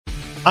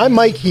I'm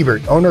Mike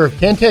Hebert, owner of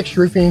Cantex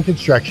Roofing and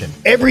Construction.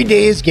 Every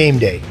day is game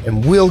day,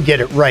 and we'll get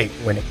it right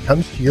when it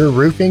comes to your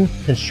roofing,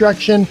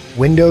 construction,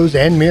 windows,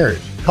 and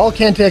mirrors. Call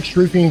Cantex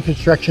Roofing and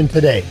Construction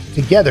today.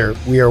 Together,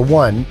 we are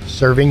one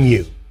serving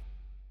you.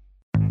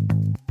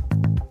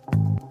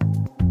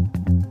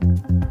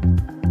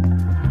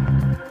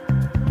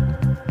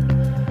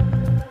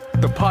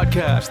 The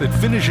podcast that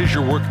finishes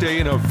your workday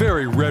in a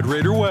very Red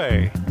Raider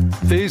way.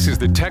 This is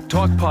the Tech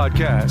Talk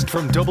Podcast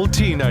from Double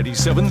T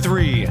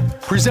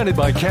 97.3, presented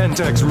by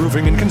Cantex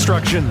Roofing and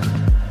Construction.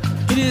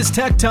 It is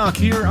Tech Talk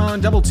here on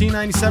Double T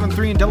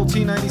 97.3 and Double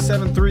T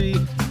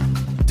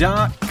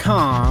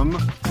 97.3.com.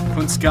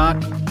 Clint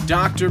Scott,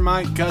 Dr.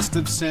 Mike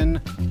Gustafson,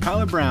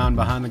 Kyler Brown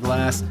behind the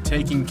glass,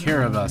 taking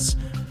care of us.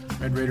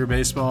 Red Raider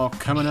baseball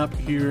coming up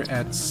here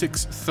at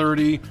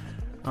 6:30.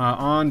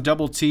 On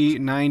Double T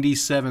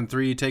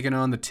 97.3, taking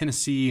on the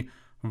Tennessee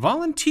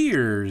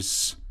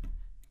Volunteers,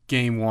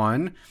 Game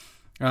 1.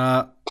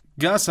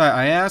 Gus,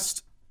 I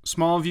asked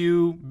small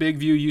view, big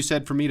view. You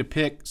said for me to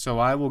pick, so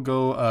I will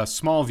go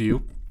small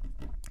view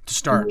to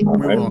start.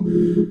 We will,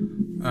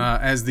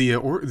 as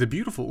the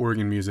beautiful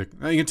organ music.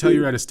 I can tell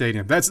you're at a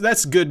stadium.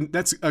 That's good.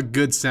 That's a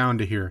good sound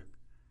to hear.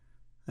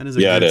 That is a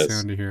good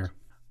sound to hear.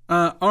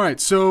 All right,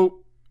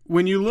 so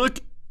when you look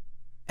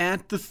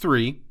at the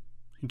three,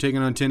 you're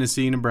taking on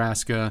Tennessee,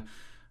 Nebraska,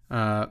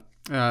 and,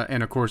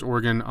 of course,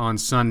 Oregon on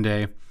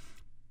Sunday.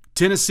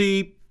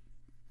 Tennessee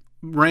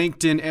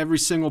ranked in every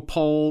single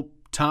poll,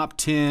 top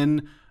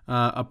 10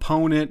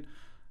 opponent,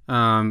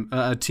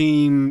 a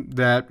team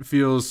that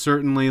feels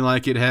certainly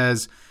like it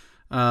has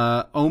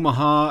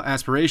Omaha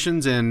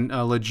aspirations and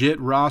a legit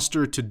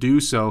roster to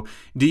do so.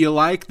 Do you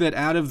like that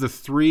out of the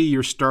three,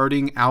 you're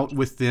starting out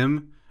with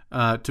them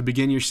to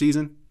begin your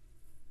season?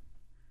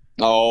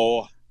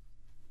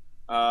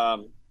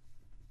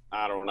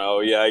 I don't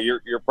know. Yeah,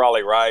 you're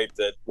probably right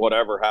that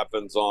whatever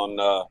happens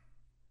on,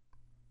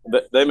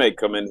 they may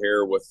come in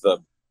here with the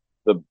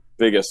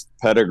biggest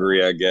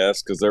pedigree, I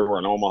guess, because they were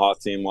an Omaha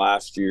team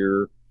last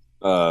year.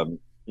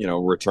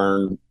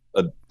 Returned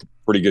a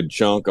pretty good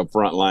chunk of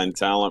frontline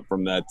talent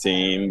from that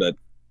team. But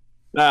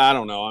I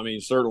don't know. I mean,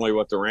 certainly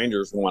what the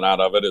Rangers want out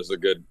of it is a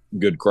good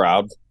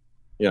crowd.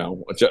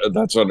 Which,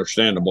 that's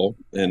understandable,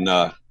 and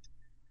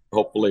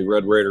hopefully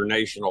Red Raider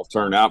Nation will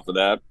turn out for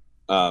that.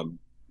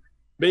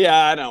 But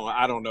yeah, I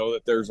don't know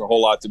that there's a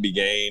whole lot to be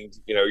gained.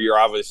 You're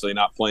obviously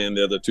not playing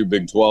the other two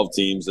Big 12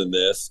 teams in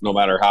this, no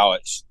matter how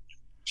it's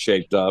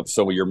shaped up.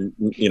 So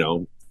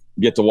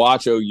get to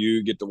watch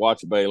OU, get to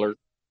watch Baylor,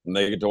 and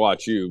they get to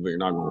watch you, but you're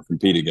not going to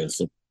compete against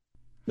them.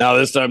 Now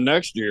this time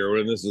next year,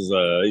 when this is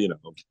a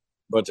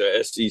bunch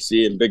of SEC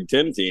and Big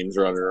 10 teams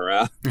running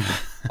around,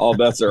 all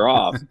bets are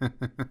off.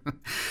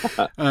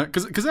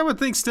 Because I would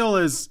think still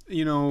as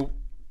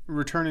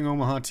returning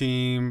Omaha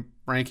team,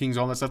 rankings,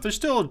 all that stuff, there's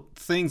still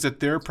things that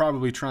they're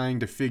probably trying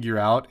to figure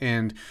out.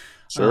 And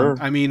sure.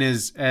 I mean,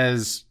 as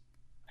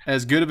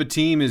good of a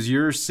team as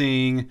you're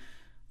seeing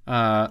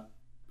on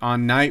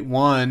night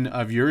one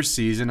of your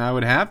season, I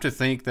would have to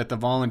think that the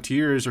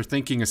Volunteers are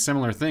thinking a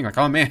similar thing. Like,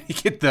 oh man,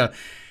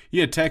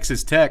 you had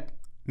Texas Tech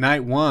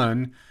night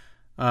one,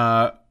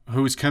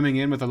 who's coming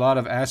in with a lot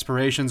of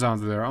aspirations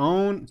on their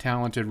own,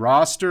 talented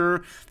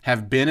roster,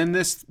 have been in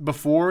this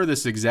before,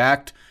 this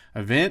exact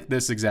event,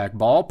 this exact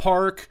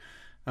ballpark.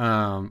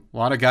 A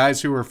lot of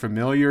guys who are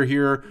familiar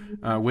here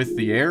with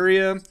the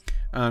area.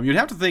 You'd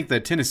have to think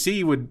that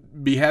Tennessee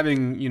would be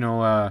having,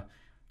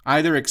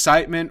 either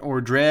excitement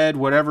or dread,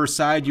 whatever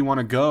side you want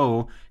to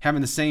go, having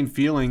the same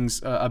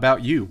feelings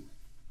about you.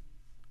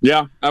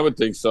 Yeah, I would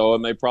think so,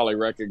 and they probably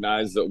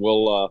recognize that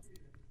we'll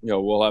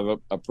have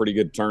a pretty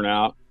good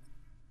turnout,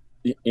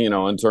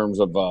 in terms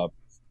of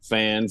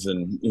fans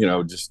and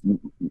just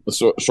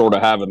sort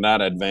of having that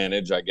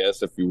advantage, I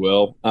guess, if you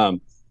will.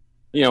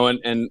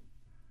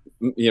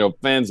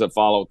 Fans that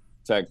follow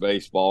Tech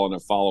baseball and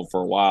have followed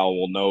for a while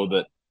will know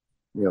that,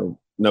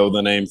 know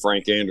the name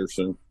Frank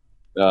Anderson.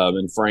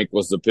 And Frank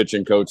was the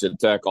pitching coach at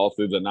Tech all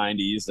through the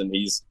 90s, and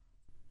he's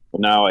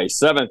now a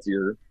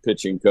seventh-year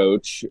pitching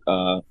coach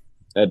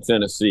at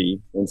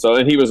Tennessee. And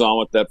he was on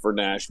with that for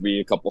Nashby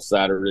a couple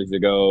Saturdays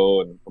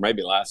ago, or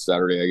maybe last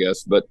Saturday, I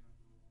guess. But,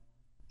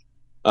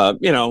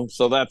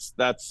 so that's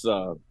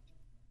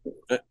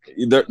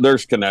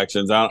there's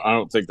connections. I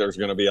don't think there's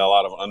going to be a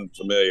lot of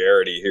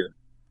unfamiliarity here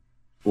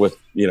with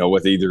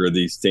either of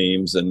these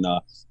teams. And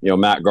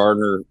Matt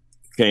Gardner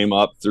came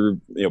up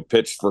through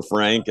pitched for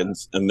Frank, and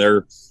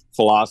their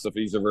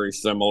philosophies are very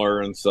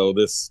similar. And so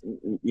this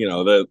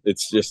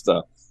it's just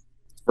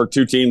for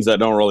two teams that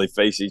don't really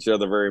face each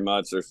other very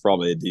much, there's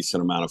probably a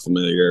decent amount of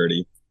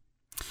familiarity.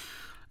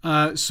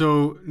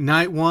 So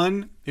night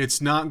one,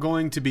 it's not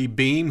going to be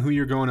Beam who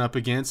you're going up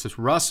against. It's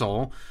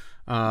Russell,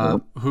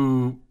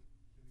 who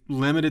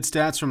limited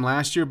stats from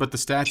last year, but the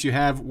stats you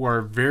have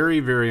were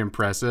very, very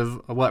impressive.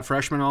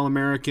 Freshman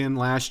All-American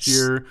last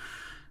year,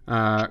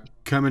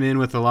 coming in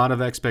with a lot of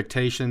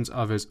expectations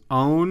of his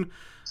own.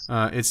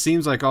 It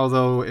seems like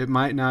although it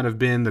might not have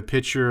been the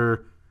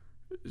pitcher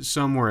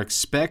some were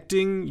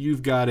expecting.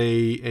 You've got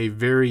a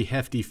very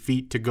hefty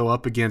feat to go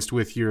up against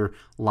with your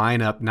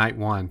lineup night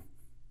one.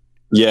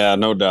 Yeah,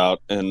 no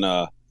doubt. And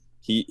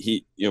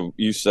he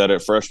you said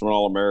it, freshman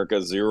All-America,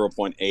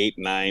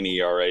 0.89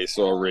 ERA,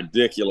 so a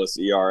ridiculous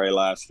ERA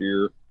last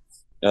year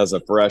as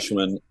a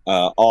freshman,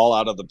 all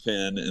out of the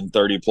pen in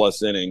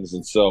 30-plus innings.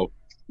 And so,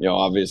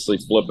 obviously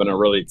flipping a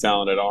really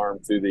talented arm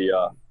to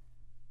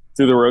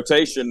the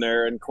rotation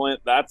there. And Clint,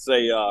 that's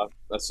a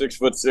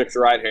 6'6"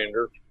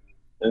 right-hander.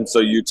 And so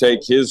you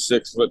take his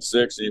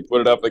 6'6" and you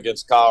put it up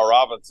against Kyle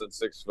Robinson's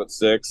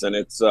 6'6", and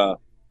it's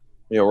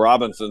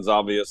Robinson's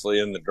obviously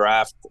in the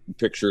draft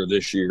picture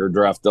this year,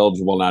 draft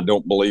eligible, and I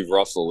don't believe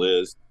Russell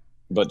is,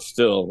 but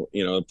still,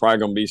 probably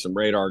going to be some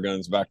radar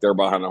guns back there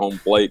behind the home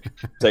plate,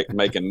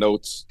 making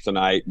notes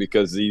tonight,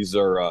 because these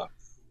are,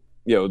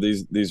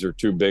 these are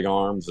two big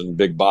arms and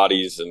big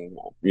bodies, and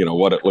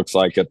what it looks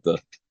like at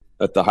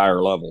the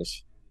higher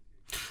levels.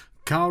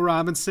 Kyle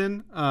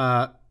Robinson,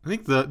 I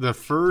think the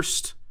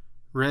first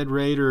Red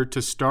Raider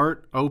to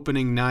start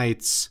opening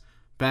nights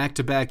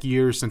back-to-back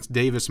years since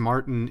Davis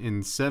Martin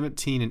in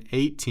 17 and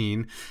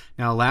 18.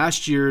 Now,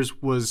 last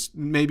year's was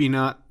maybe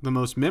not the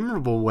most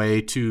memorable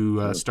way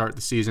to start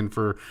the season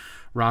for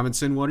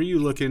Robinson. What are you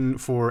looking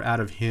for out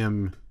of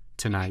him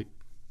tonight?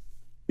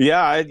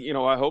 Yeah,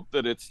 I hope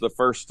that it's the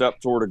first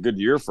step toward a good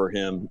year for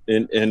him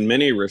in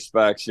many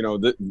respects.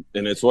 And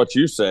it's what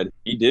you said.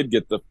 He did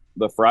get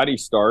the Friday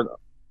start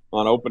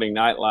on opening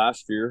night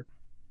last year,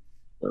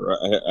 or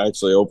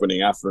actually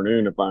opening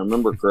afternoon, if I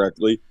remember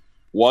correctly.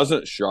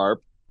 Wasn't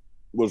sharp,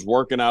 was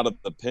working out of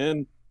the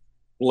pen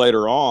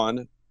later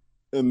on,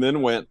 and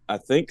then went, I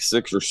think,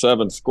 6 or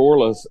 7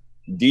 scoreless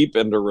deep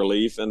into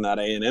relief in that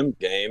A&M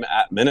game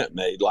at Minute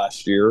Maid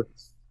last year.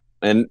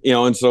 And,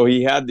 and so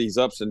he had these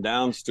ups and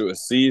downs to a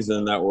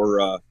season that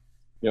were,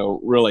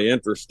 really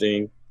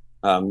interesting.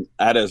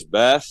 At his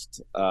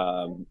best,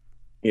 the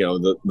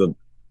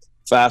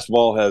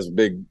fastball has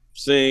big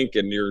sink,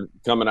 and you're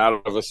coming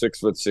out of a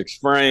 6'6"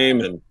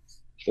 frame, and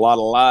a lot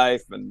of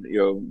life, and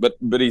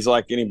but he's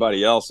like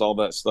anybody else. All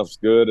that stuff's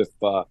good if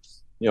but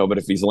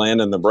if he's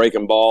landing the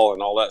breaking ball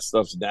and all that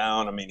stuff's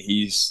down, I mean,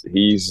 he's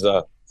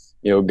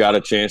got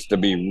a chance to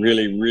be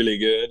really, really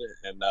good.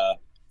 And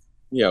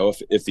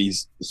if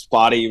he's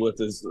spotty with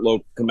his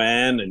low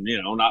command and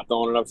not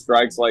throwing enough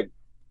strikes like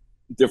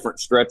different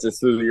stretches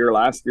through the year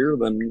last year,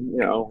 then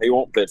he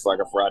won't pitch like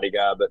a Friday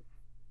guy. But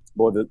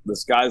boy, the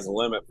sky's the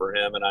limit for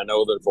him, and I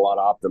know there's a lot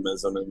of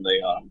optimism in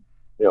the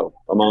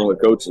among the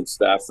coaching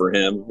staff for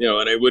him,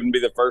 and he wouldn't be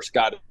the first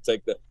guy to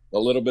take a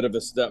little bit of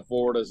a step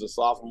forward as a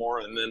sophomore,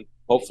 and then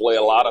hopefully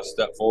a lot of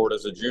step forward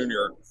as a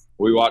junior.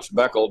 We watched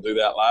Beckel do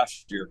that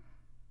last year.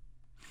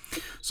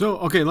 So,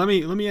 okay, let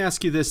me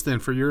ask you this then,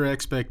 for your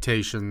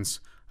expectations.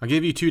 I'll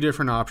give you 2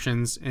 different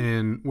options,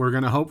 and we're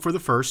going to hope for the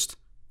first,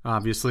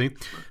 obviously.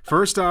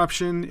 First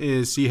option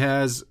is he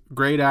has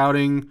great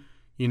outing.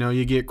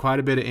 You get quite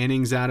a bit of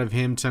innings out of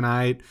him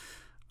tonight.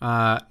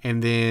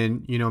 And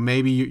then,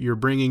 maybe you're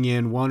bringing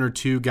in 1 or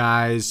 2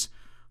 guys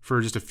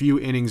for just a few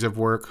innings of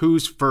work.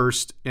 Who's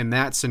first in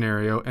that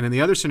scenario? And in the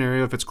other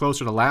scenario, if it's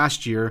closer to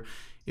last year,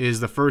 is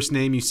the first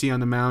name you see on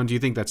the mound, do you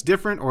think that's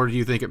different, or do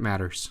you think it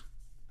matters?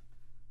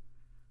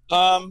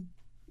 No,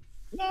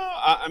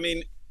 I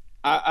mean,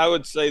 I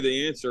would say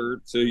the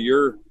answer to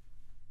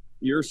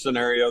your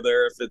scenario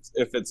there,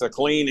 if it's a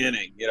clean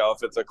inning,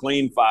 if it's a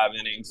clean 5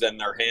 innings and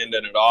they're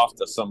handing it off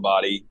to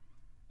somebody,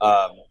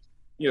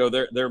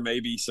 there may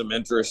be some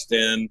interest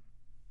in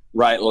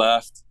right,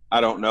 left. I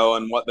don't know.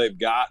 And what they've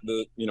got,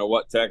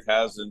 what Tech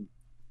has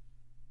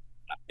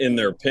in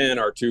their pen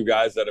are 2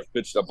 guys that have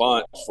pitched a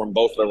bunch from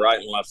both the right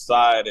and left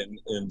side,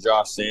 and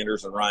Josh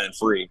Sanders and Ryan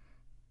Free.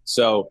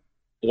 So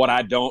what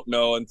I don't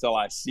know until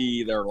I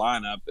see their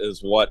lineup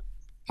is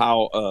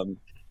how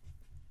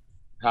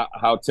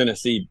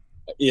Tennessee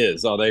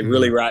is. Are they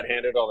really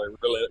right-handed? Are they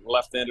really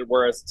left-handed?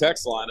 Whereas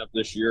Tech's lineup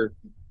this year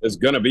is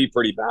going to be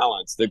pretty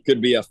balanced. It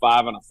could be a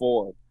 5 and a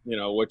 4,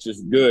 which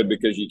is good,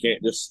 because you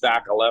can't just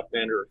stack a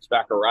left-hander or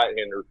stack a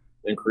right-hander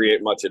and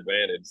create much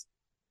advantage.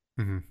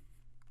 Mm-hmm.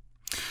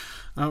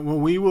 Well,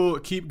 we will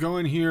keep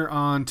going here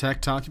on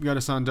Tech Talk. You've got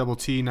us on Double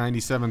T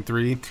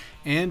 97.3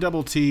 and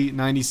Double T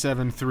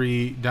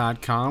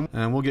 97.3.com.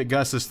 And we'll get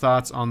Gus's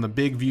thoughts on the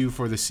big view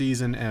for the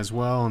season as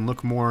well, and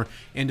look more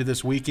into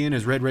this weekend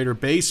as Red Raider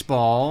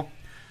baseball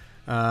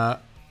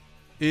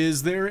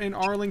is there in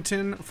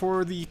Arlington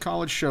for the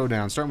college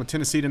showdown. Starting with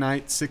Tennessee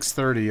tonight,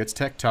 6:30. It's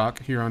Tech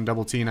Talk here on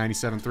Double T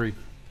 97.3.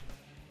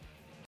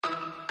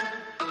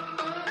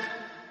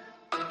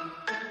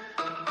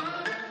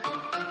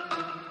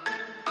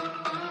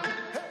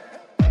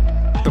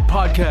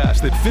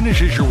 Podcast that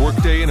finishes your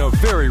workday in a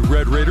very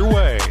Red Raider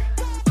way.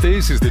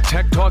 This is the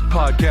Tech Talk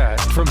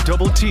Podcast from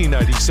Double T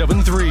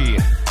 97.3,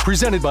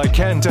 presented by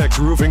Cantex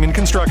Roofing and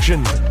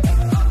Construction.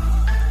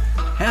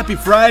 Happy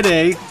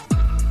Friday.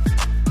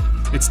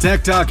 It's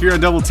Tech Talk here on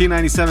Double T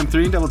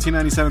 97.3,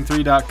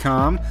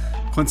 DoubleT97.3.com.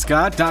 Clint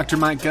Scott, Dr.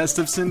 Mike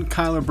Gustafson,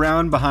 Kyler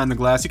Brown behind the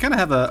glass. You kind of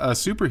have a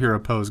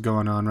superhero pose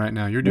going on right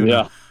now. You're doing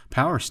a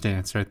power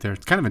stance right there.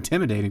 It's kind of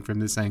intimidating from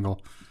this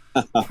angle.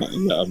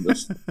 I'm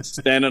just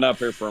standing up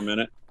here for a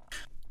minute.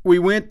 We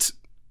went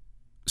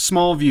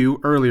small view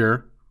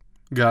earlier,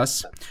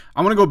 Gus.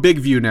 I want to go big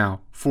view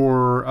now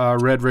for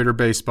Red Raider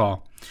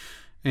baseball.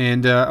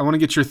 And I want to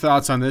get your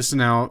thoughts on this.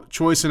 Now,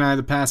 Choice and I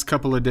the past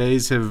couple of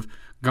days have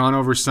gone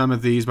over some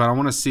of these, but I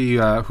want to see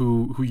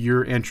who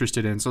you're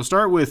interested in. So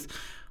start with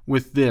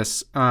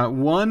this.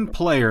 One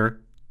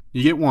player,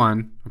 you get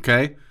one,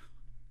 okay?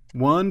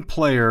 One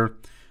player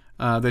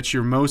that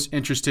you're most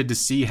interested to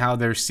see how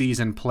their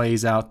season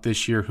plays out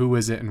this year. Who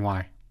is it and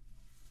why?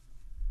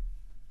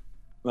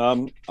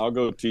 I'll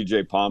go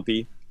TJ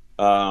Pompey,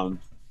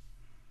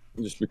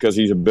 just because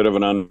he's a bit of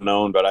an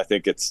unknown, but I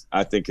think it's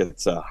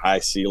a high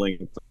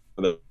ceiling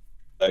for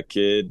that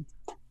kid.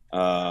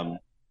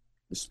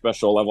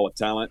 Special level of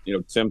talent. You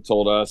know, Tim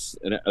told us,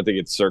 and I think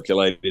it's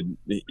circulated.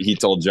 He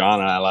told John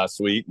and I last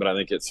week, but I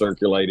think it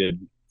circulated,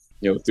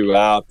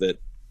 throughout that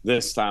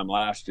this time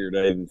last year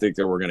they didn't think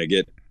they were going to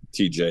get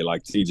TJ.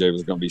 Like TJ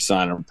was going to be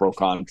signing a pro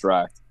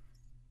contract,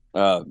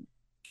 and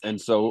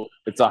so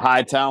it's a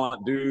high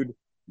talent dude,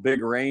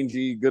 big,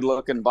 rangy,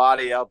 good-looking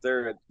body out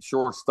there at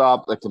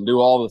shortstop that can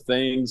do all the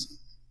things.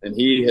 And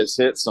he has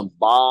hit some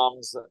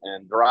bombs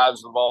and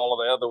drives the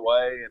ball the other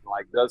way and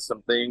does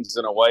some things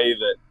in a way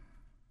that.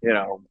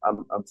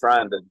 I'm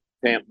trying to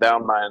tamp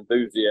down my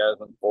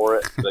enthusiasm for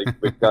it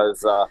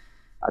because I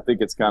think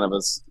it's kind of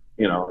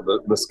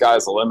the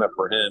sky's the limit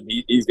for him.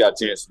 He's got a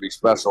chance to be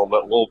special,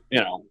 but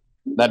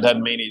that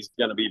doesn't mean he's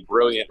going to be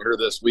brilliant here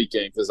this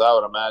weekend, because I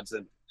would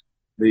imagine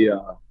the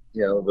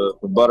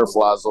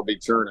butterflies will be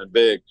churning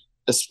big,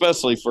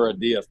 especially for a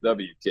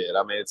DFW kid.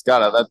 I mean, it's got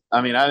to.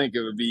 I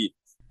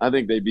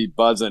think they'd be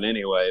buzzing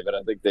anyway, but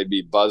I think they'd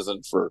be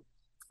buzzing for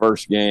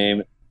first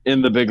game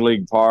in the big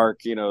league park,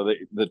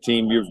 the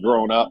team you've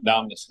grown up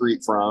down the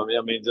street from. I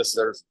mean, just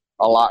there's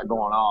a lot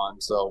going on.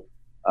 So,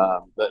 I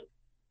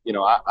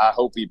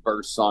hope he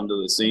bursts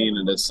onto the scene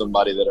and is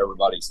somebody that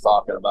everybody's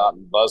talking about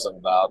and buzzing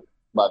about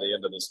by the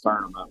end of this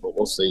tournament, but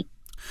we'll see.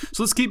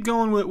 So let's keep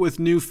going with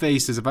new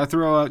faces. If I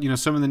throw out,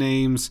 some of the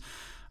names,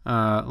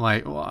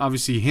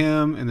 obviously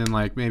him, and then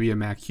maybe a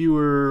Mac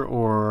Hewer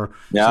or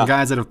some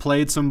guys that have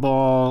played some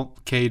ball,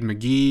 Cade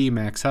McGee,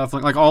 Max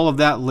Huffling, all of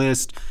that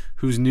list.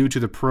 Who's new to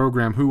the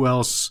program? Who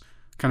else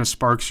kind of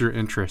sparks your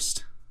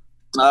interest?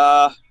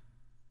 And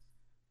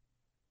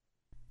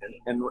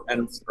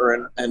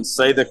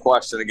say the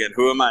question again.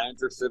 Who am I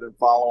interested in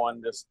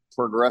following? Just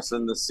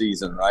progressing the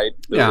season, right?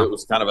 Yeah. It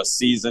was kind of a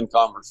season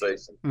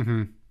conversation.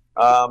 Mm-hmm.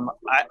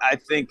 I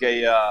think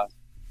I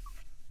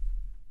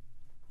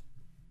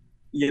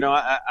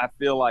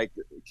feel like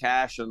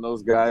Cash and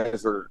those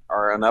guys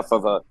are enough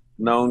of a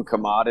known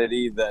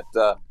commodity that.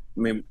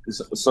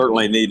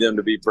 Certainly need him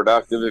to be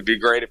productive. It'd be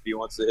great if he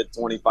wants to hit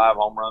 25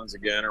 home runs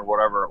again or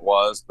whatever it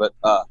was, but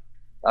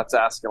that's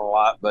asking a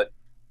lot. But,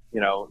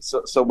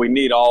 so we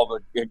need all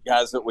the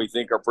guys that we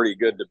think are pretty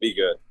good to be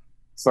good,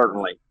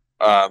 certainly.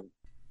 But,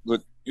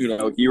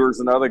 Hewer's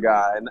another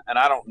guy. And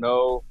I don't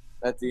know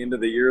at the end of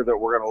the year that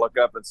we're going to look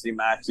up and see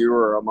Matt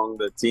Hewer among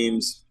the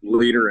team's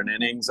leader in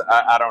innings.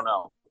 I don't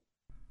know.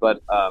 But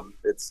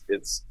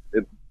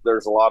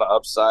there's a lot of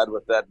upside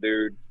with that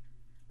dude.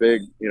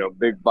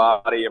 Big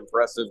body,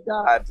 impressive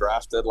guy,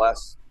 drafted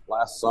last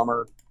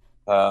summer.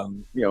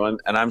 And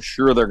I'm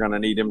sure they're going to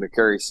need him to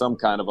carry some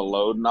kind of a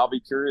load, and I'll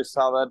be curious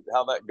how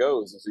that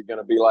goes. Is he going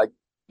to be like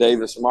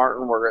Davis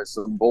Martin, where it's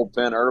some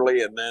bullpen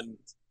early and then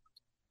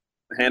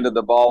handed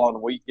the ball on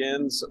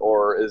weekends,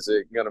 or is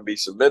it going to be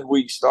some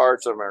midweek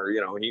starts? Or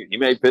he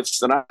may pitch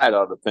tonight out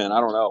of the pen. I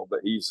don't know,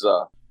 but he's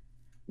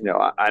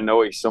I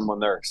know he's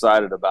someone they're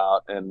excited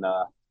about, and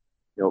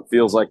it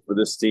feels like for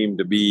this team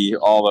to be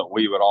all that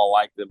we would all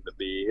like them to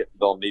be,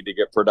 they'll need to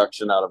get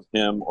production out of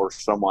him or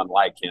someone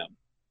like him.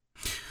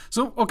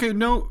 So, okay,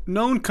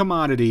 known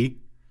commodity.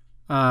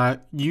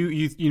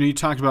 You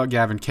talked about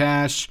Gavin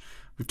Cash.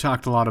 We've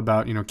talked a lot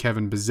about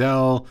Kevin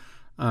Bizzell,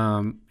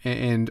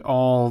 and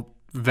all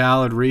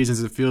valid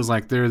reasons. It feels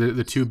like they're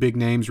the two big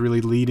names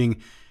really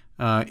leading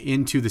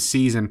into the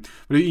season.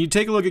 But you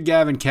take a look at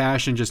Gavin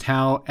Cash and just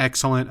how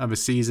excellent of a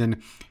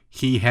season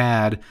he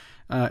had.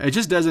 It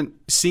just doesn't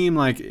seem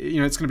like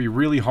it's going to be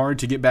really hard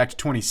to get back to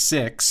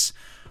 26.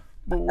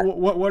 But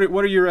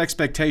what are your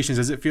expectations?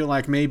 Does it feel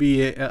like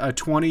maybe a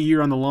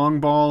 20-year on the long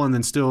ball and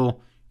then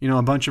still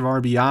a bunch of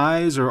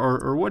RBIs,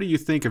 or what do you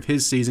think of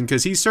his season?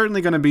 Because he's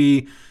certainly going to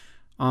be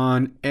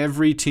on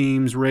every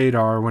team's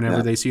radar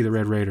whenever they see the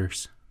Red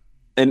Raiders.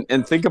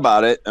 And think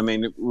about it. I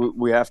mean,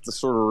 we have to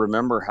sort of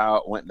remember how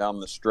it went down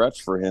the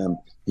stretch for him.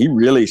 He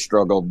really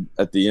struggled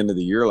at the end of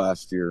the year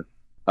last year.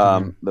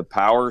 The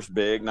power's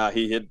big. Now,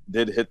 he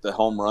did hit the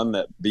home run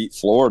that beat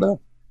Florida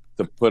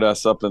to put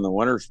us up in the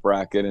winners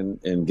bracket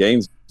in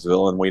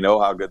Gainesville, and we know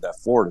how good that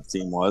Florida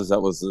team was. That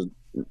was the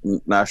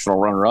national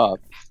runner-up.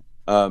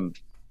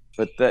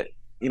 But that,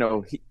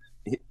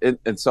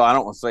 and so I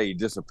don't want to say he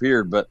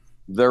disappeared, but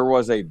there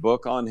was a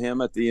book on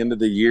him at the end of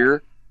the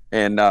year,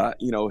 and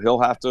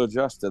he'll have to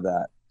adjust to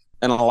that.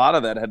 And a lot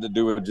of that had to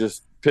do with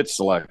just pitch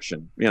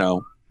selection,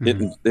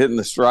 hitting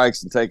the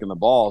strikes and taking the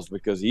balls,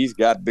 because he's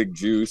got big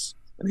juice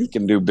and he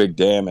can do big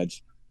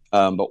damage.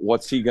 But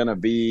what's he going to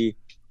be?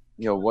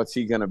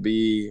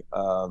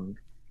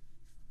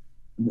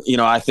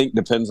 I think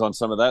depends on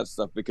some of that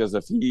stuff, because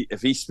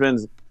if he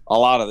spends a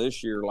lot of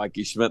this year like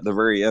he spent the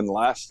very end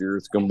last year,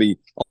 it's going to be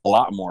a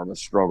lot more of a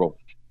struggle.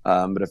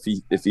 But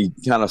if he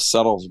kind of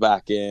settles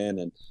back in,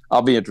 and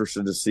I'll be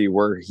interested to see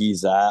where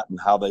he's at and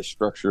how they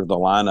structure the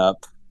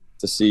lineup,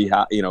 to see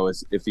how,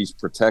 if he's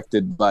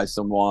protected by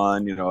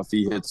someone, if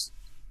he hits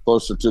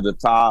closer to the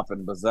top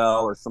and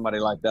Bazell or somebody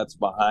like that's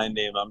behind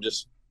him. I'm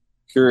just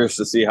curious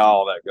to see how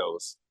all that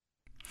goes.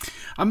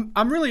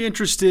 I'm really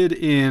interested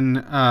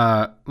in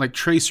like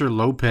Tracer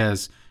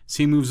Lopez. As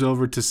he moves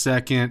over to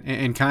second,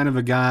 and kind of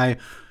a guy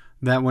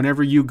that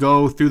whenever you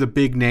go through the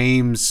big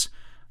names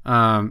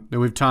that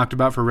we've talked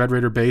about for Red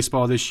Raider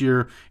baseball this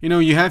year,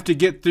 you have to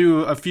get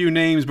through a few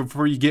names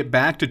before you get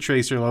back to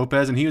Tracer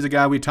Lopez, and he was a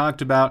guy we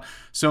talked about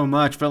so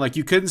much. Felt like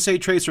you couldn't say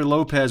Tracer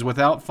Lopez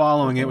without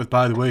following it with,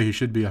 by the way, he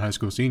should be a high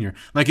school senior.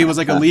 Like it was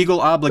like a legal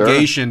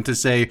obligation to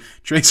say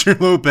Tracer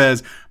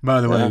Lopez,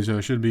 by the way, so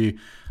it should be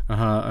a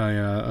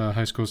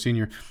high school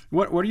senior.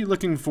 What are you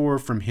looking for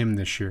from him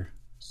this year?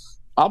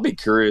 I'll be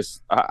curious.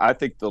 I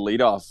think the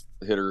leadoff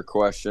hitter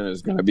question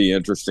is going to be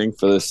interesting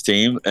for this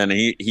team, and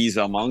he's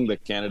among the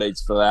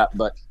candidates for that.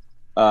 But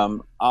I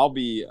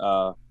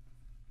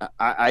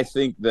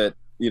think that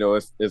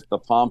if the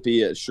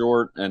Pompey at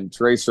short and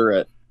Tracer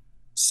at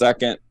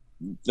second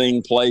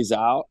thing plays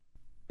out,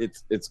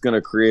 it's going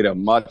to create a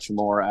much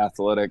more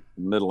athletic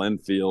middle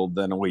infield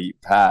than we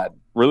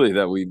hadn't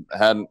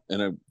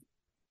in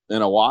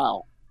a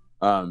while.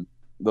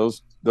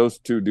 Those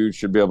two dudes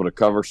should be able to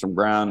cover some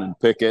ground and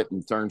pick it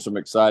and turn some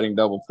exciting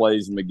double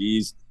plays.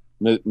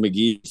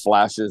 McGee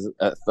flashes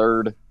at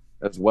third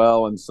as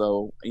well. And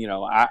so,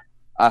 I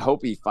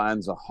hope he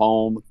finds a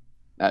home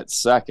at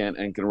second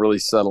and can really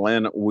settle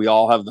in. We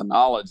all have the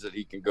knowledge that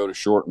he can go to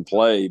short and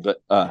play,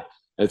 but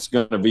it's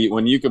going to be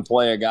when you can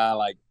play a guy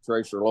like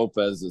Tracer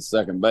Lopez at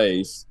second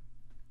base.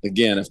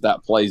 Again, if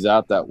that plays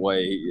out that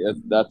way,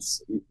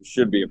 that's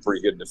should be a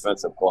pretty good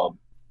defensive club.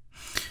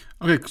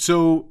 Okay,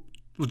 so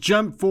we'll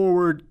jump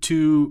forward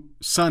to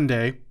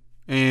Sunday,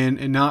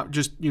 and not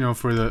just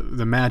for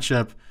the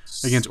matchup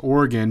against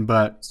Oregon,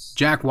 but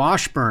Jack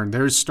Washburn,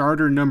 there's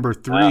starter number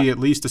 3, at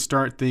least to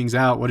start things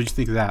out. What did you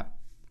think of that?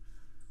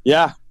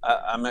 Yeah,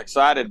 I'm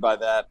excited by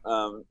that.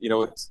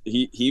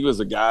 He was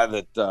a guy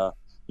that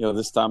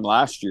this time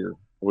last year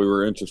we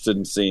were interested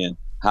in seeing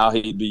how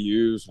he'd be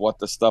used, what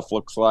the stuff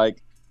looks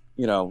like.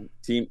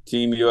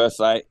 Team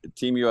USA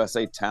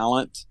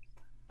talent.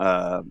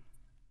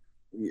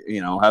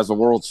 Has a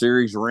World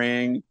Series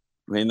ring.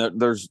 I mean,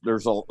 there's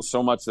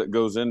so much that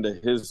goes into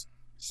his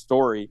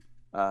story.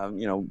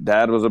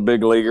 Dad was a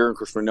big leaguer. Of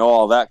course, we know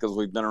all that because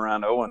we've been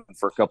around Owen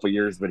for a couple of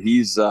years. But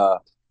he's a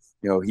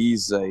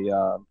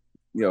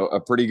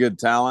pretty good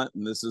talent,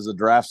 and this is a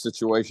draft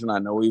situation. I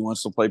know he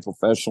wants to play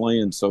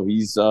professionally, and so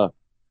he's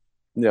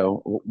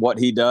what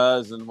he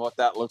does and what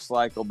that looks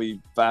like will be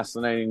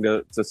fascinating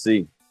to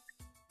see.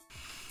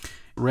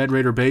 Red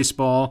Raider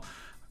baseball.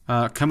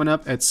 Coming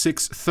up at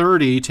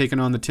 6:30, taking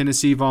on the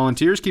Tennessee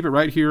Volunteers. Keep it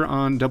right here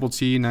on Double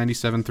T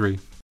 97.3.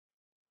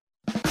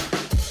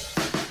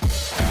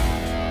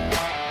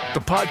 The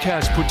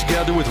podcast put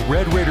together with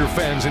Red Raider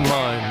fans in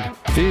mind.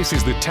 This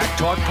is the Tech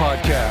Talk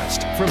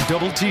Podcast from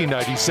Double T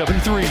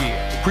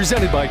 97.3,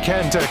 presented by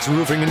Cantex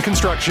Roofing and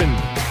Construction.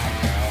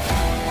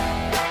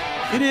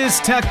 It is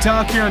Tech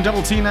Talk here on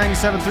Double T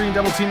 97.3 and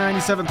Double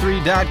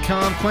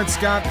T973.com. Clint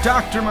Scott,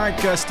 Dr. Mike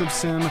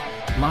Gustafson,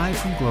 live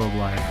from Globe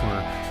Life,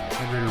 where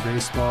Red Raider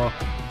baseball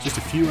just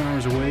a few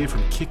hours away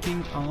from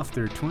kicking off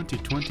their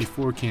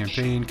 2024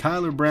 campaign.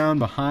 Kyler Brown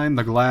behind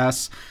the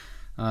glass,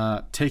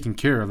 taking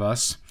care of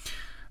us.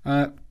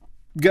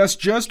 Gus,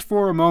 just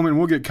for a moment,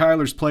 we'll get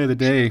Kyler's play of the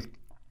day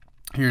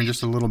here in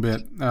just a little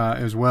bit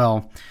as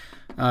well.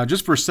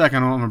 Just for a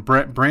second, I want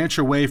to branch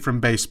away from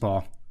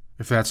baseball,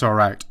 if that's all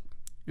right.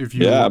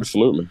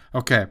 Absolutely.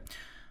 Okay.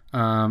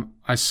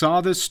 I saw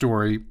this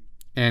story,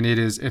 and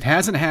it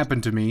hasn't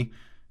happened to me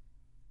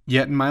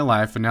yet in my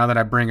life, and now that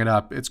I bring it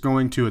up, it's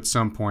going to at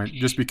some point,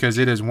 just because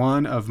it is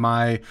one of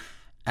my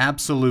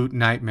absolute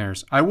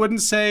nightmares. I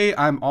wouldn't say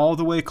I'm all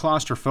the way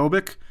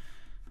claustrophobic,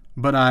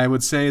 but I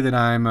would say that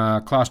I'm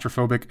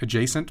claustrophobic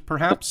adjacent,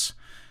 perhaps.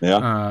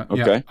 Yeah.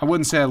 Okay. Yeah. I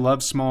wouldn't say I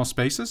love small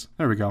spaces.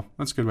 There we go.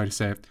 That's a good way to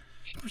say it.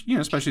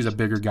 Especially as a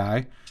bigger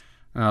guy.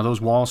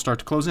 Those walls start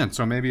to close in,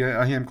 so maybe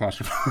I am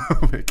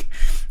claustrophobic.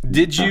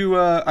 Did you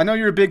I know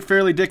you're a big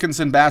Fairleigh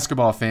Dickinson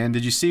basketball fan.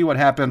 Did you see what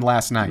happened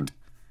last night?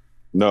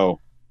 No.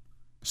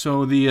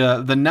 So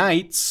the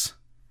Knights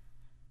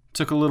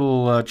took a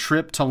little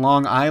trip to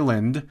Long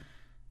Island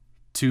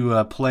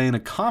to play in a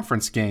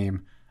conference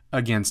game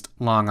against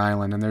Long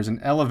Island, and there's an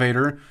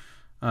elevator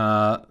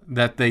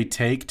that they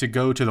take to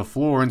go to the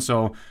floor, and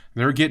so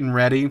they're getting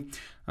ready.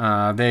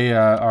 They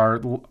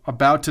are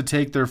about to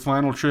take their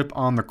final trip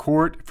on the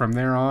court. From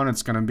there on,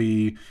 it's going to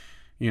be,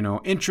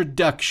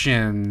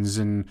 introductions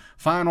and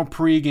final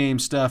pregame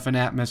stuff and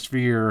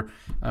atmosphere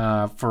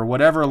for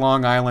whatever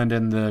Long Island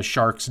and the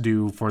Sharks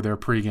do for their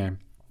pregame.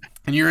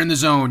 And you're in the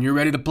zone. You're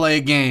ready to play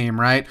a game,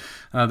 right?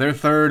 They're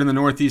third in the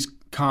Northeast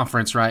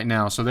Conference right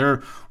now, so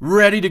they're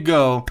ready to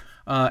go.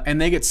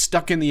 And they get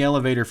stuck in the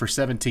elevator for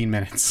 17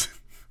 minutes.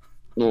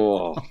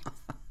 Oh.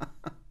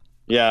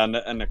 Yeah,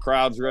 and the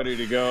crowd's ready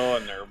to go,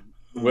 and they're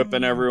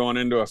whipping everyone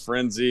into a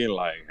frenzy.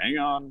 Like, hang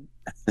on.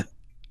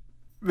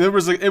 It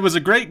was a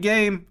great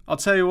game. I'll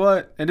tell you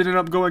what. It ended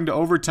up going to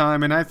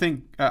overtime, and I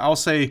think I'll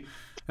say,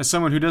 as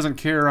someone who doesn't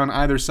care on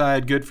either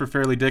side, good for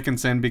Fairleigh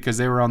Dickinson because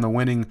they were on the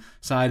winning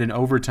side in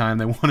overtime.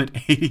 They won it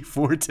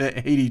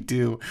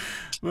 84-82.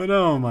 But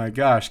oh my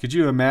gosh, could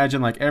you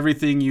imagine like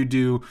everything you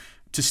do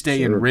to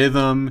stay in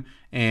rhythm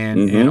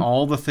and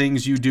all the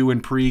things you do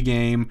in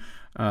pregame?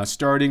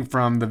 Starting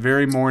from the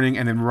very morning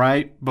and then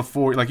right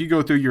before, like you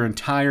go through your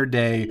entire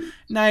day,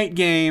 night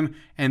game,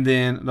 and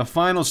then the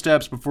final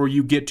steps before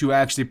you get to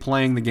actually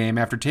playing the game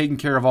after taking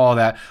care of all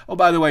that. Oh,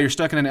 by the way, you're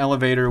stuck in an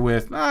elevator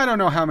with, I don't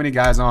know how many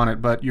guys on it,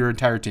 but your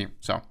entire team.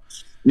 So,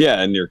 yeah,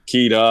 and you're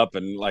keyed up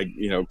and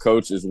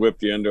coaches whip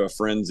you into a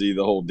frenzy,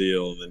 the whole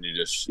deal. And then you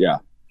just,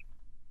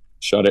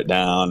 shut it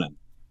down. And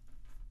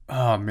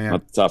oh, man.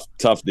 A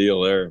tough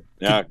deal there.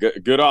 Yeah,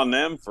 good on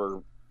them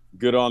for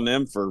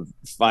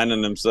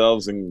finding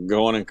themselves and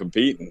going and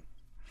competing.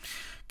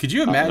 Could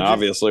you imagine? And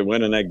obviously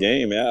winning that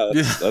game,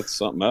 that's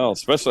something else,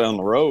 especially on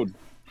the road.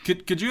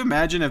 Could you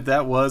imagine if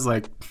that was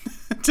like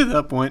to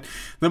that point?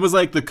 That was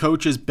like the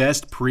coach's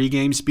best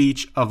pregame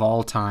speech of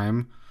all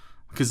time.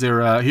 Because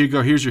they're here you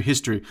go. Here's your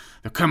history.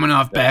 They're coming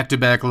off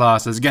back-to-back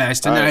losses, guys.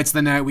 Tonight's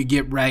the night we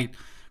get right.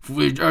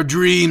 Our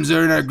dreams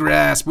are in our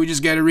grasp. We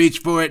just got to reach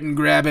for it and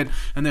grab it.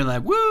 And they're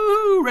like,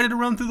 woo, ready to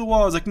run through the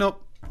walls. Like,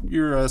 nope.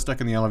 You're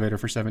stuck in the elevator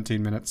for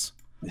 17 minutes.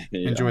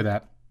 Yeah. Enjoy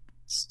that.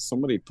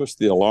 Somebody push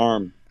the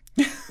alarm.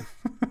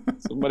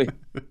 Somebody.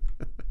 Can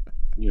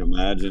you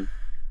imagine?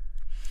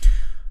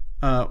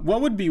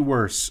 What would be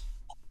worse?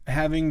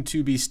 Having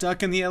to be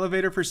stuck in the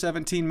elevator for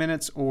 17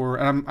 minutes, or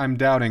I'm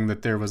doubting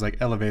that there was like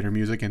elevator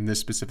music in this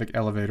specific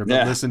elevator,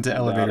 but listen to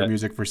elevator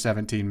music for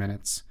 17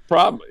 minutes.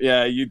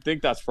 Yeah, you'd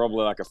think that's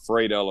probably like a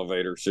freight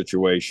elevator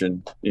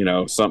situation,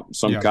 some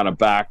kind of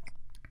back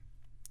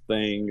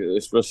thing,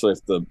 especially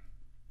if the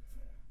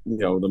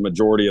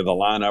majority of the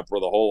lineup or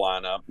the whole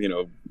lineup,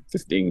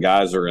 15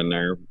 guys are in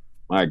there.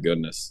 My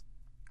goodness.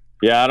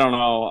 Yeah, I don't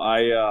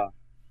know.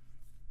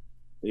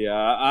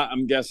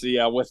 I'm guessing,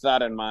 with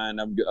that in mind,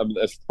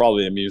 it's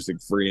probably a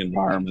music-free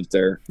environment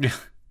there.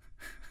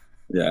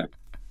 Yeah.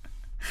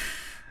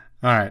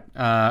 All right.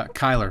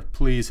 Kyler,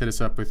 please hit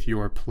us up with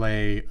your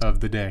play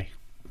of the day.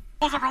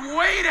 From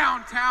way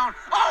downtown.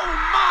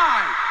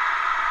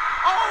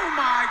 Oh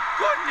my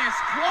goodness,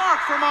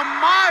 Clark from a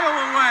mile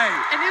away.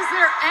 And is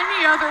there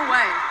any other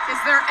way?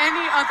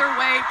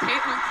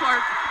 Caitlin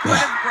Clark would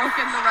have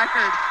broken the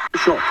record?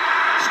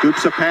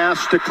 Scoops a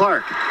pass to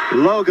Clark.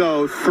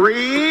 Logo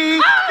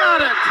 3.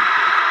 Got it.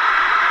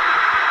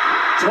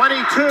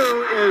 22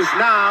 is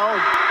now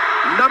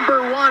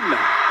number 1.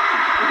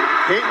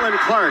 Caitlin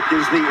Clark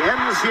is the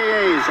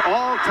NCAA's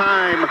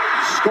all-time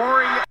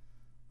scoring.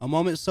 A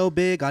moment so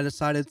big, I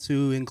decided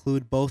to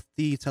include both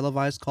the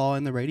televised call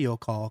and the radio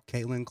call.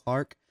 Caitlin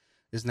Clark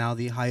is now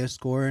the highest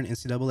scorer in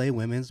NCAA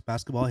women's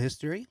basketball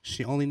history.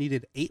 She only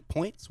needed 8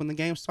 points when the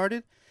game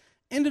started,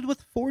 ended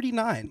with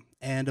 49.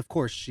 And, of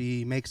course,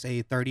 she makes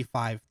a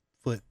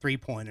 35-foot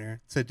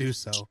three-pointer to do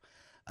so.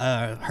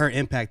 Her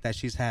impact that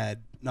she's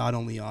had not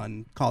only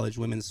on college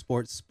women's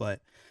sports,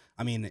 but,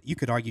 I mean, you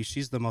could argue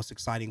she's the most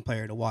exciting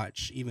player to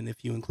watch, even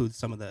if you include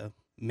some of the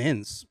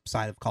men's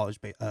side of college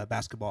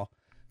basketball.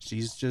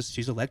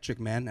 She's electric,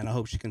 man, and I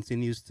hope she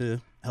continues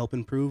to help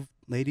improve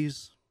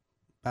ladies'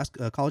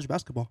 college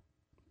basketball.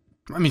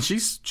 I mean,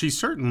 she's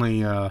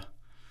certainly a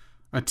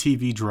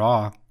TV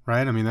draw,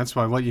 right? I mean, that's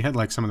why you had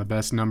like some of the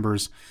best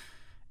numbers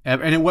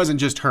ever. And it wasn't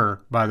just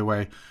her, by the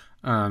way.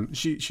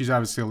 She's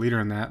obviously a leader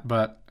in that,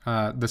 but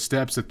the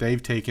steps that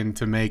they've taken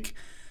to make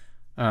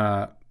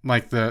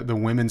like the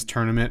women's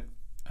tournament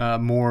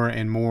more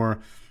and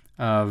more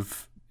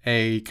of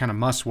a kind of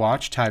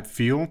must-watch type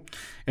feel.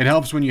 It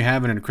helps when you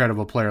have an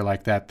incredible player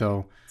like that,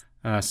 though,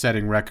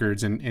 setting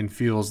records and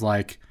feels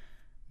like,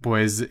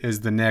 boy,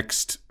 is the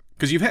next...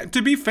 Because you've had,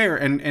 to be fair,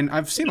 and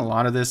I've seen a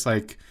lot of this,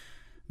 like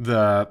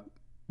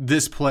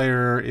this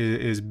player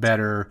is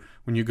better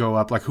when you go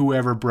up, like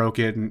whoever broke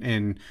it,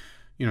 and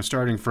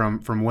starting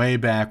from way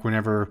back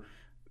whenever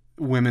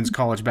women's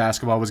college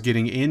basketball was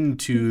getting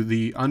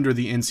into under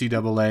the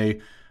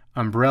NCAA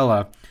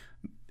umbrella,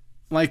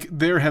 like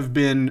there's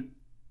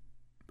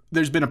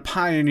been a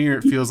pioneer,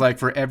 it feels like,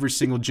 for every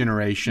single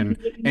generation,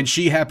 and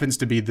she happens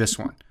to be this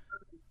one.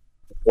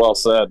 Well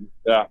said.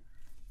 Yeah.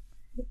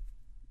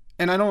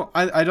 And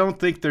I don't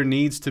think there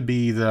needs to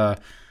be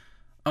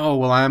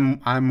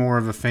I'm more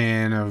of a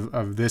fan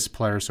of this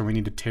player, so we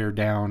need to tear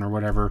down or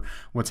whatever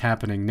what's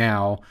happening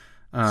now.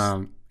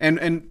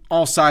 and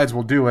all sides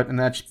will do it, and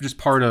that's just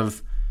part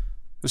of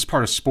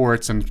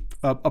sports and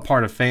a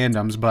part of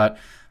fandoms. But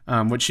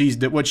what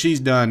she's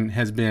done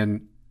has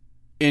been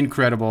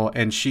incredible,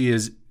 and she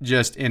is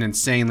just an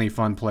insanely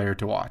fun player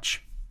to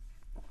watch.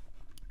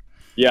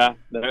 Yeah,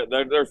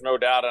 there's no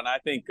doubt, and I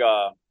think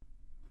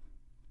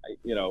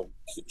you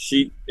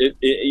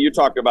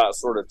talked about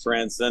sort of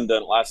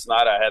transcendent. Last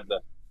night I had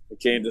the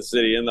Kansas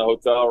City in the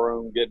hotel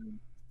room getting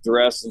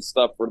dressed and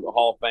stuff for the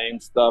Hall of Fame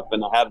stuff,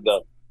 and I had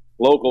the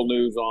local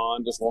news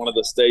on, just one of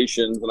the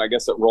stations, and I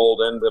guess it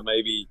rolled into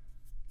maybe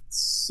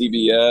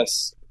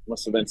CBS,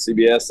 must have been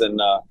CBS, and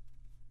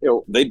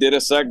they did a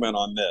segment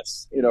on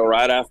this,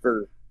 right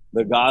after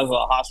the Gaza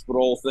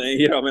hospital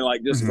thing,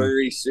 just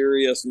very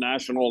serious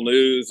national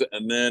news,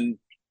 and then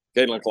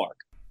Caitlin Clark.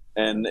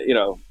 And,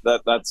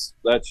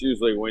 that's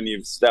usually when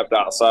you've stepped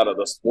outside of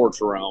the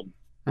sports realm,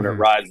 when it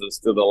rises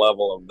to the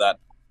level of that,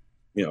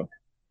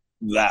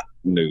 that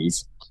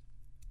news.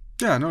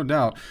 Yeah, no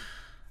doubt.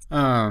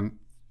 I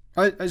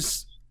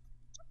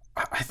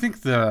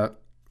think the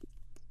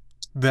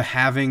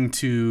having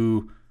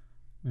to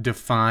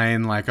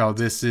define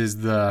this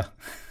is the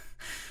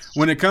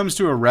when it comes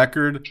to a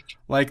record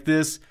like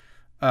this,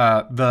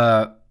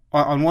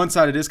 on one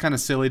side it is kind of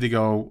silly to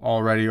go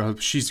already,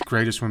 she's the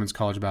greatest women's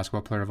college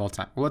basketball player of all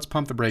time. Well, let's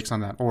pump the brakes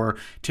on that, or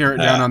tear it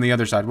down on the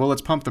other side. Well,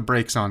 let's pump the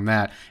brakes on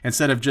that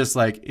instead of just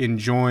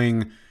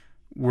enjoying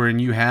when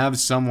you have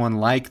someone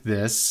like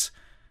this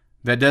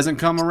that doesn't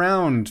come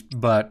around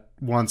but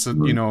once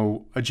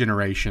a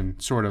generation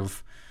sort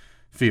of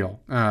feel.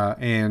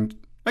 And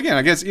again,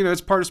 I guess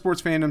it's part of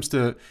sports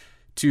fandoms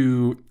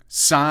to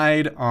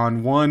side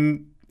on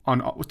one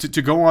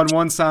to go on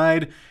one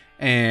side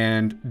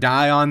and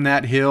die on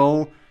that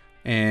hill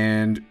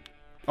and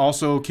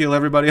also kill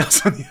everybody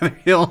else on the other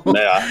hill.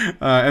 Yeah.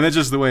 And that's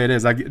just the way it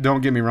is.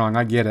 Don't get me wrong,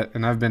 I get it,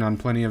 and I've been on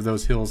plenty of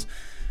those hills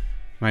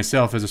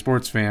myself as a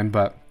sports fan.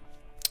 But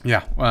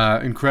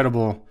yeah,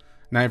 incredible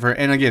night for her.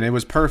 And again, it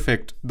was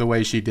perfect the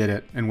way she did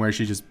it and where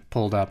she just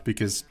pulled up,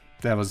 because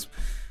that was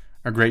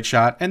a great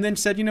shot. And then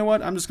said, you know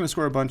what, I'm just going to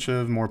score a bunch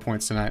of more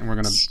points tonight, and we're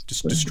going to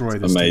just destroy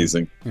this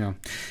Amazing. team.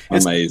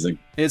 Amazing.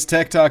 It's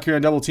Tech Talk here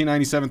on Double T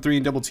 97.3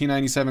 and Double T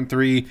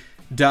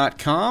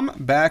 97.3.com.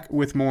 Back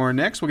with more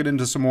next. We'll get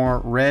into some more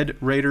Red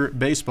Raider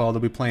baseball.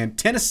 They'll be playing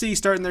Tennessee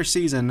starting their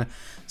season,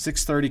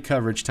 6:30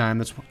 coverage time.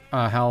 That's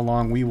how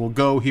long we will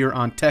go here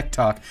on Tech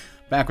Talk.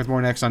 Back with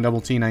more next on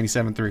Double T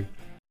 97.3.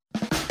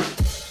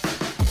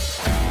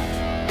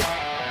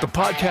 The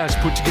podcast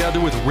put together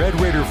with Red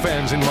Raider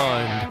fans in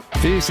mind.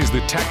 This is the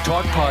Tech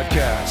Talk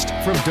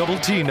Podcast from Double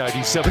T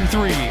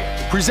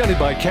 97.3, presented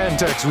by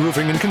Cantex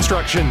Roofing and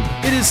Construction.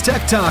 It is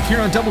Tech Talk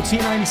here on Double T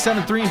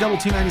 97.3 and Double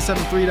T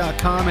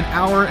 97.3.com. An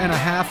hour and a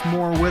half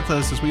more with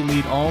us as we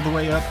lead all the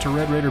way up to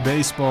Red Raider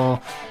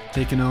baseball,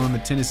 taking on the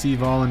Tennessee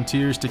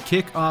Volunteers to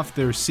kick off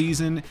their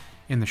season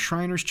in the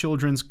Shriners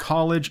Children's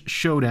College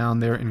Showdown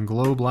there in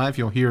Globe Life.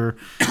 You'll hear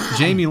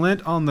Jamie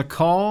Lint on the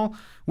call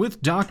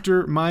with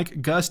Dr.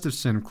 Mike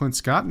Gustafson, Clint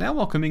Scott, now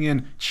welcoming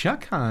in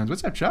Chuck Hienz.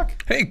 What's up,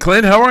 Chuck? Hey,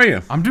 Clint, how are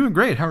you? I'm doing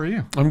great. How are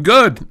you? I'm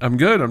good. I'm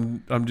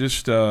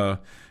just kind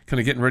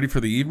of getting ready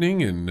for the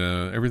evening and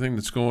everything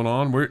that's going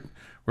on.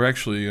 We're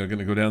actually going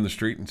to go down the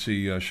street and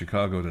see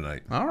Chicago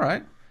tonight. All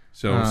right.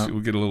 So we'll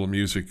get a little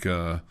music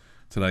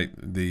tonight.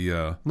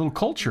 The little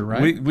culture,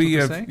 right? We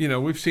have,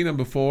 we've seen them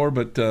before,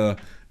 but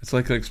it's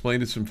like I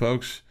explained to some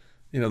folks.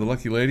 The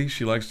lucky lady,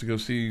 she likes to go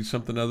see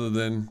something other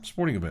than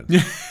sporting events.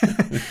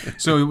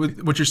 So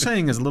what you're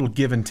saying is a little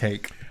give and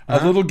take.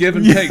 A little give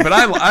and take. But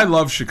I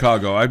love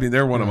Chicago. I mean,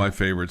 they're one of my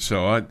favorites.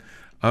 So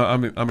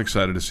I'm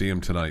excited to see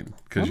them tonight.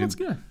 That's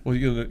good. Well,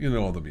 you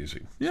know all the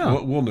music. Yeah.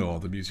 We'll know all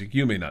the music.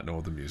 You may not know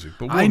all the music,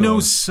 but I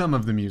know some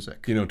of the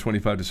music.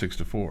 25 to 6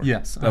 to 4.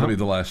 Yes. That'll be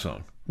the last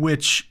song.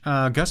 Which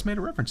Gus made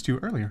a reference to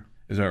earlier.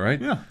 Is that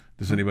right? Yeah.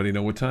 Does anybody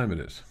know what time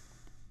it is?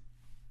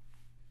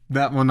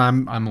 That one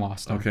I'm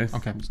lost on. Okay. So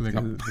there you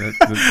go.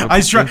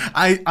 I swing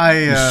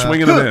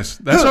and a miss.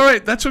 That's all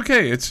right. That's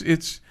okay.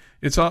 It's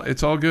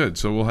all good.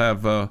 So we'll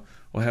have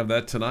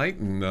that tonight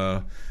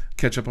and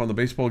catch up on the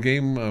baseball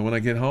game when I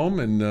get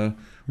home, and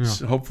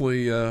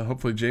hopefully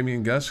Jamie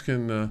and Gus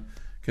can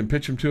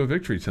pitch them to a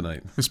victory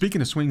tonight.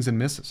 Speaking of swings and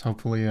misses,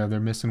 hopefully they're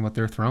missing what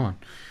they're throwing.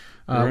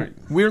 Right.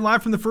 We're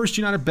live from the First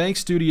United Bank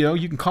studio.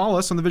 You can call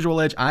us on the Visual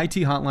Edge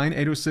IT hotline,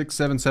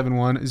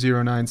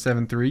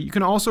 806-771-0973. You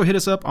can also hit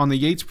us up on the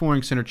Yates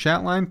Flooring Center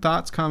chat line.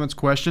 Thoughts, comments,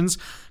 questions.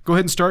 Go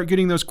ahead and start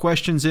getting those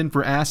questions in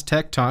for Ask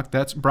Tech Talk.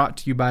 That's brought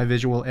to you by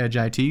Visual Edge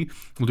IT.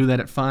 We'll do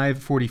that at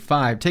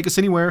 5:45. Take us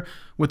anywhere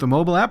with the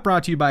mobile app,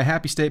 brought to you by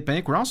Happy State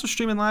Bank. We're also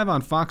streaming live on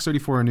Fox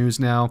 34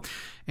 News now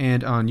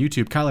and on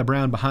YouTube. Kyla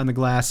Brown behind the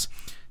glass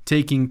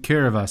taking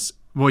care of us.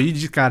 Well, you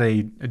just got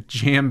a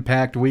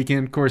jam-packed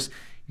weekend. Of course,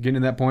 getting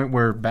to that point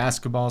where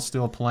basketball's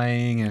still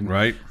playing, and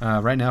right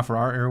now for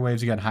our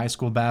airwaves, you got high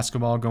school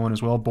basketball going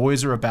as well.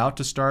 Boys are about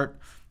to start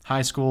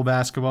high school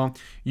basketball.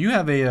 You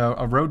have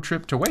a road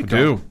trip to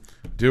Waco.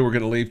 We're going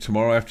to leave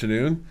tomorrow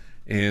afternoon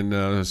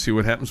and see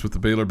what happens with the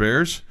Baylor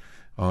Bears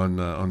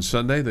on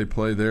Sunday. They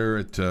play there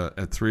at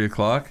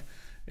 3:00,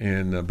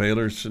 And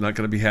Baylor's not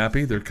going to be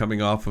happy. They're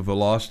coming off of a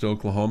loss to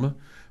Oklahoma.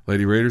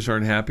 Lady Raiders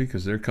aren't happy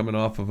because they're coming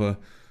off of a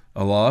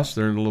loss.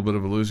 They're in a little bit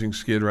of a losing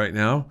skid right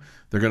now.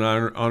 They're going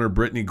to honor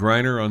Brittany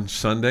Griner on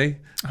Sunday.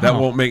 That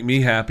won't make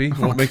me happy.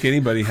 Won't make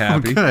anybody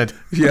happy. Oh, good.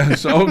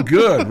 Yes. Oh,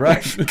 good.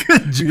 Right.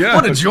 Good. Yeah.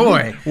 What a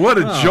joy. What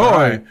a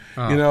joy.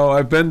 Right. You know,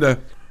 I've been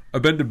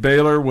to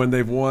Baylor when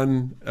they've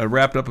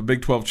wrapped up a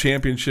Big 12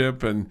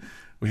 championship, and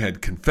we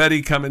had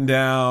confetti coming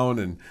down,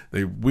 and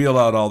they wheel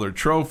out all their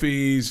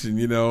trophies, and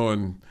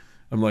and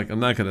I'm like, I'm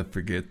not going to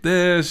forget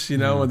this,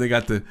 and they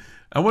got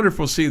I wonder if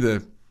we'll see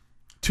the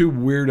two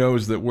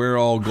weirdos that wear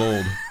all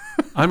gold.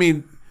 I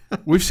mean,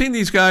 we've seen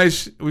these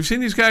guys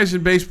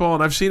in baseball,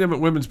 and I've seen them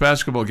at women's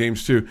basketball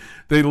games too.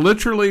 They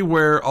literally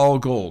wear all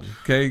gold,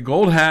 okay?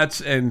 Gold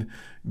hats and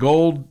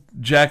gold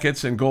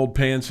jackets and gold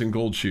pants and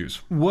gold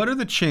shoes. What are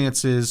the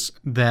chances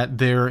that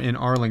they're in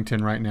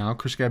Arlington right now?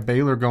 Because you got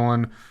Baylor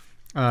going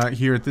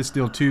here at this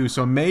deal too.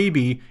 So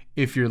maybe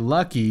if you're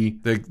lucky,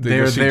 they're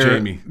there.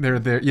 Jamie. They're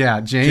there.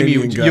 Yeah, Jamie.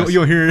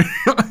 You'll hear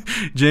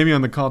Jamie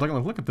on the call talking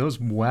like, "Look at those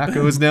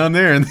wackos down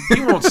there." And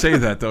he won't say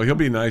that though. He'll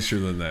be nicer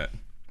than that.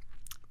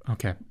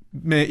 Okay.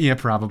 Yeah,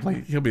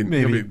 probably. He'll be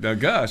now,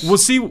 Gus. We'll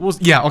see.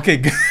 Yeah.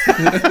 Okay.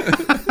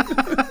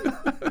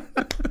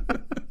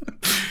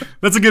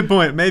 That's a good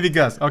point. Maybe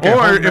Gus. Okay.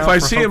 Or if I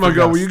see him, I'll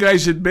go, "Were you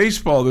guys at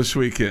baseball this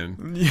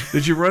weekend? Yeah.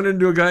 Did you run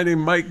into a guy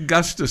named Mike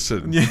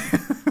Gustafson?" Yeah.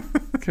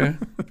 Okay.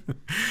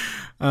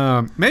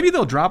 Maybe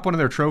they'll drop one of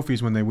their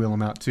trophies when they wheel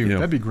them out too. Yeah.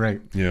 That'd be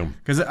great. Yeah.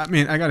 Because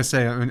I got to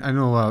say, I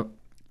know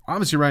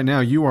obviously right now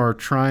you are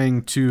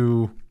trying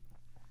to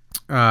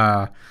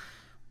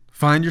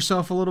find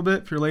yourself a little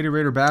bit for your Lady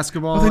Raider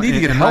basketball. Well, they need to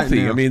get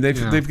healthy. Right I mean, they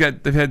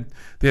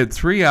had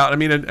 3 out. I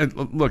mean,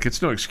 look,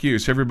 it's no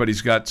excuse.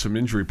 Everybody's got some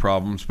injury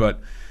problems, but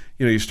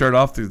you start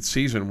off the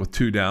season with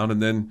 2 down,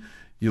 and then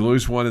you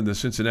lose one in the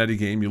Cincinnati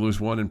game. You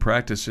lose one in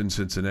practice in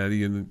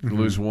Cincinnati, and you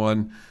lose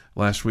one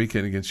last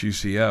weekend against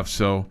UCF.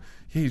 So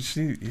you need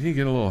to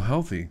get a little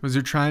healthy. As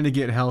you're trying to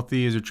get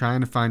healthy, as you're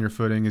trying to find your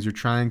footing, as you're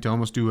trying to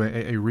almost do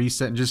a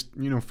reset and just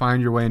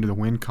find your way into the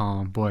win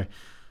column, boy.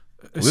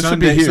 Well, this would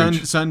be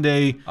huge.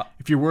 Sunday,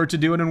 if you were to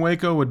do it in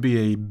Waco, would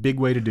be a big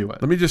way to do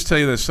it. Let me just tell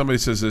you this. Somebody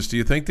says this. Do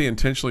you think they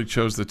intentionally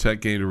chose the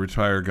Tech game to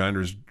retire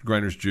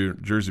Griner's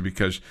jersey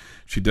because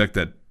she decked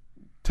that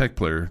Tech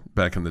player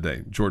back in the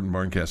day, Jordan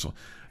Barncastle?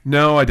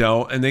 No, I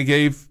don't. And they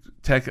gave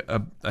Tech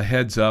a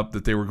heads up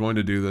that they were going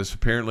to do this.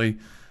 Apparently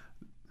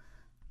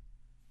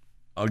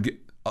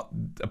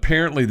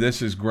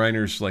this is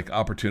Griner's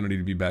opportunity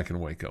to be back in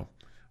Waco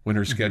when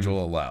her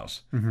schedule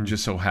allows.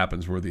 Just so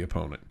happens we're the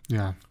opponent.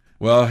 Yeah.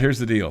 Well, here's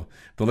the deal.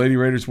 The Lady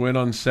Raiders win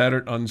on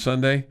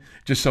Sunday.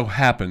 Just so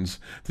happens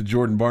that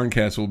Jordan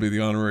Barncastle will be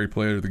the honorary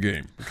player of the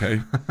game.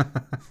 Okay.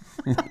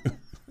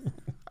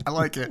 I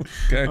like it.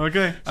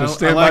 Okay. So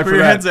stand by for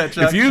your head's at,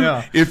 Chuck.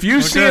 If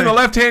you see in the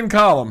left-hand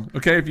column,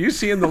 if you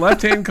see in the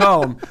left-hand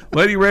column,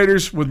 Lady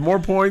Raiders with more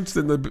points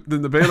than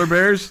the Baylor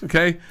Bears,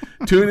 okay,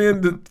 tune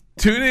in,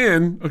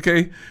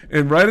 okay,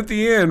 and right at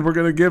the end we're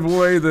going to give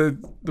away the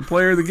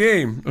player of the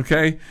game,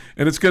 okay,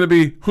 and it's going to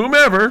be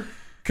whomever,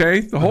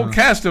 okay, the whole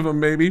cast of them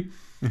maybe,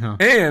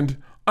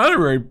 and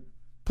honorary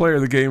player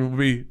of the game will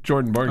be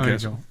Jordan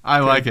Barncastle. I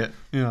like it.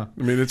 Yeah.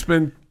 I mean, it's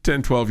been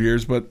 10, 12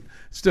 years, but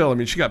still, I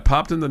mean, she got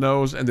popped in the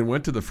nose and then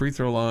went to the free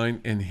throw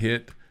line and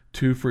hit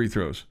 2 free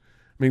throws.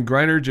 I mean,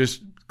 Griner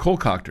just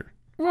cold-cocked her.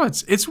 Well,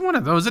 it's one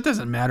of those. It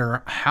doesn't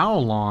matter how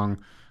long.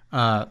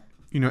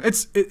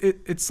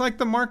 It's like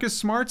the Marcus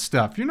Smart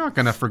stuff. You're not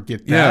going to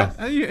forget that,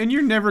 and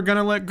you're never going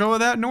to let go of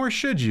that, nor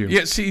should you.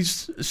 Yeah. See.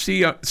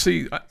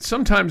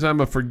 Sometimes I'm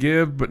a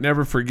forgive but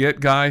never forget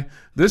guy.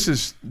 This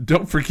is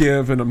don't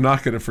forgive and I'm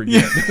not going to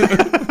forget.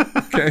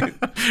 Okay.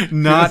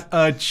 Not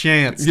a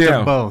chance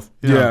to both.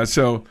 Yeah.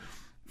 So.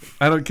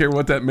 I don't care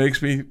what that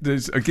makes me.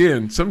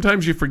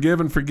 Sometimes you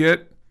forgive and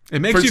forget. It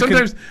makes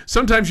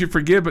sometimes you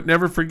forgive but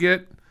never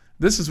forget.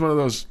 This is one of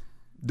those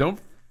don't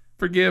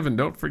forgive and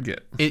don't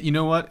forget. You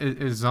know what?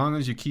 As long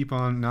as you keep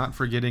on not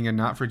forgetting and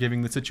not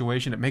forgiving the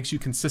situation, it makes you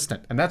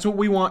consistent. And that's what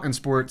we want in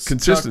sports.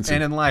 Consistency.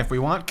 And in life. We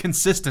want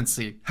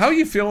consistency. How are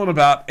you feeling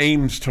about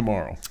Ames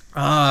tomorrow?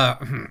 Not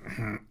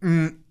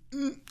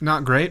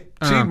great.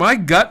 See, my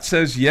gut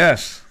says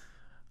yes.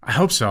 I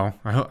hope so.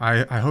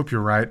 I hope you're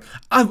right.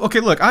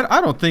 Okay, look,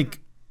 I don't think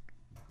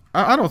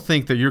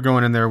that you're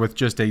going in there with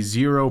just a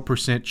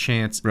 0%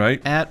 chance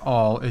at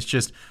all. It's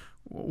just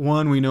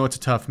one, we know it's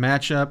a tough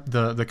matchup.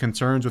 The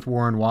concerns with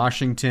Warren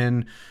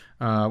Washington.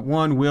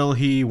 One, will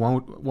he?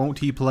 Won't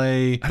he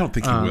play? I don't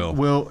think he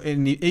will.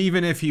 And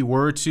even if he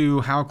were to,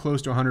 how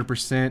close to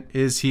 100%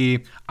 is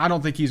he? I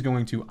don't think he's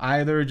going to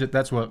either.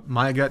 That's what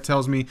my gut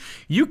tells me.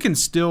 You can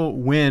still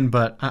win,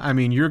 but I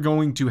mean, you're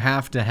going to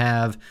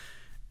have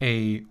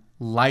a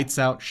lights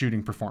out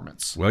shooting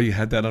performance. Well, you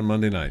had that on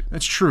Monday night.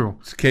 That's true.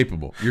 It's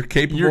capable. You're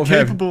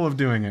capable of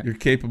doing it. You're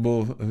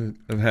capable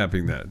of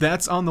having that.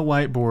 That's on the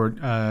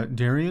whiteboard.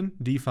 Darian,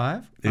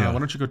 D5. Why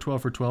don't you go 12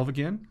 for 12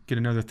 again? Get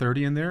another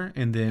 30 in there,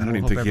 and then I don't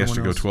even think he has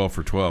to go 12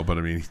 for 12, but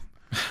I mean,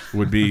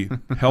 would be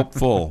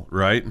helpful,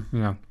 right?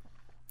 Yeah.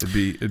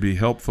 It'd be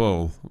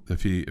helpful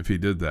if he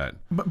did that.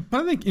 But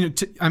I think you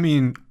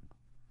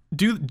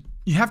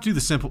have to do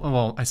the simple.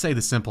 Well, I say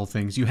the simple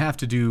things. You have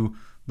to do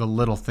the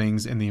little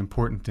things and the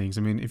important things.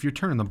 I mean, if you're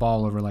turning the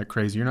ball over like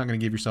crazy, you're not going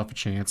to give yourself a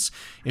chance.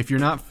 If you're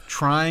not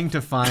trying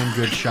to find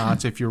good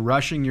shots, if you're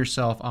rushing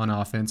yourself on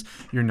offense,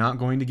 you're not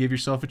going to give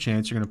yourself a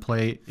chance. You're going to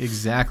play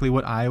exactly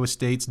what Iowa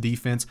State's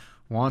defense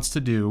wants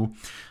to do.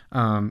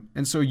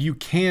 And so you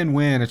can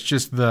win. It's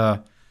just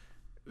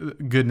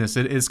goodness,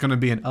 it's going to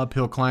be an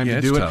uphill climb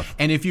to do it. Tough.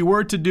 And if you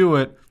were to do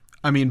it,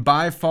 I mean,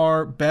 by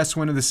far, best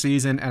win of the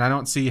season, and I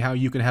don't see how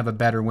you can have a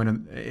better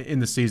win in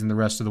the season the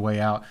rest of the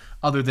way out,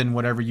 other than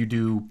whatever you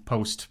do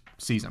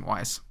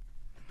post-season-wise.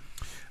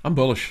 I'm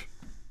bullish.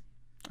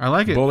 I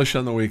like it. Bullish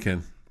on the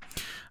weekend.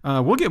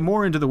 We'll get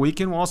more into the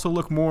weekend. We'll also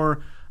look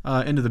more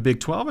into the Big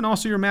 12 and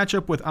also your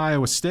matchup with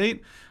Iowa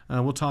State.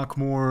 We'll talk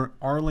more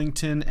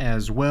Arlington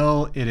as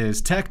well. It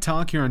is Tech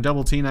Talk here on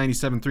Double T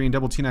 97.3 and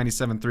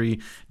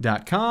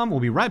DoubleT973.com. We'll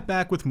be right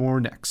back with more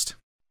next.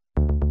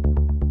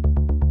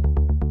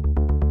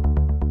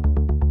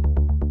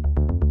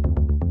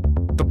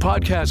 The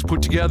podcast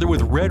put together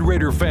with Red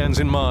Raider fans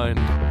in mind.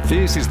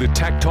 This is the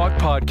Tech Talk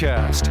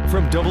Podcast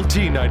from Double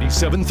T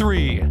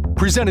 97.3,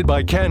 presented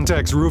by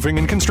Cantex Roofing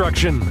and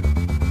Construction.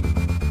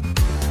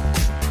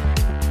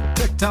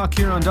 Tech Talk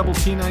here on Double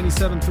T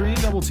 97.3,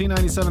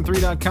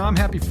 DoubleT973.com.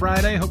 Happy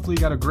Friday. Hopefully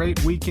you got a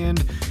great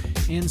weekend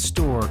in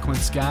store. Clint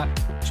Scott,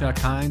 Chuck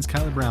Hienz,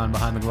 Kylie Brown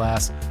behind the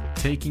glass,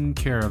 taking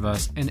care of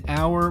us. An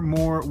hour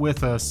more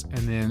with us,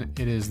 and then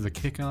it is the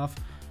kickoff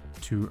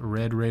to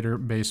Red Raider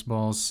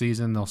baseball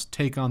season. They'll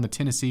take on the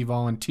Tennessee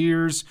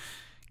Volunteers.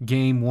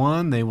 Game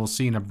 1, they will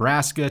see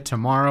Nebraska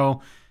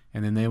tomorrow,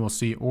 and then they will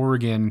see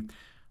Oregon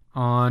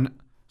on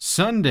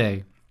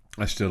Sunday.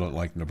 I still don't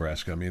like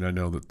Nebraska. I mean, I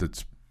know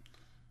that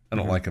I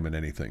don't like them in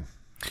anything.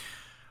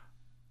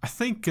 I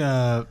think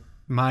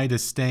my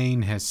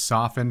disdain has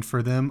softened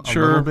for them a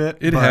Sure, little bit.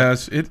 It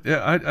has.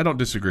 I don't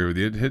disagree with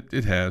you.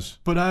 It has.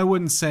 But I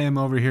wouldn't say I'm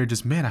over here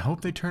just, man, I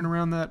hope they turn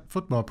around that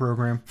football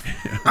program.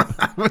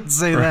 I wouldn't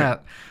say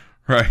that.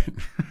 Right.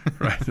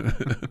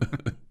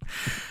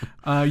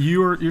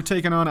 You're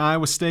taking on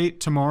Iowa State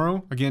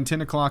tomorrow. Again,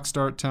 10 o'clock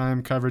start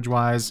time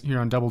coverage-wise here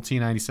on Double T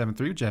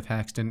 97.3. Jeff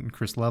Haxton and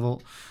Chris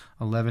Level,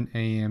 11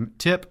 a.m.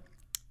 tip.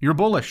 You're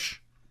bullish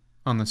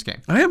on this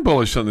game. I am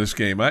bullish on this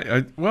game.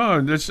 I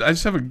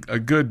just have a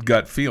good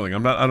gut feeling.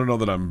 I don't know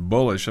that I'm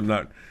bullish. I'm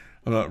not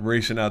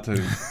racing out to,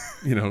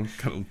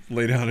 kind of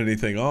lay down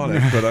anything on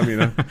it. But I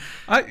mean,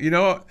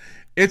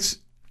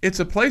 it's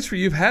a place where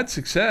you've had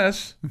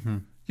success. Mm-hmm.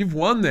 You've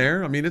won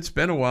there. I mean, it's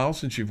been a while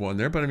since you've won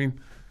there. But I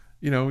mean,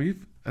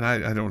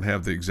 I don't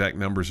have the exact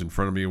numbers in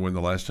front of me when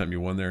the last time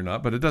you won there or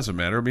not. But it doesn't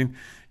matter. I mean,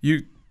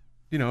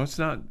 it's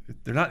not.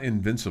 They're not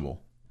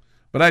invincible.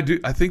 But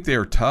I think they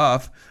are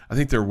tough. I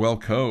think they're well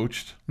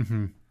coached.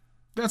 Mm-hmm.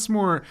 That's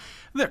more.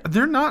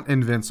 They're not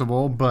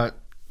invincible, but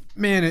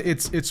man,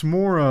 it's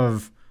more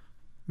of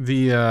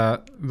the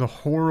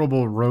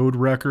horrible road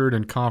record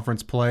and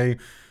conference play,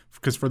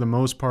 because for the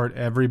most part,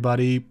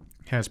 everybody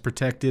has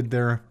protected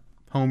their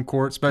home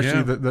court,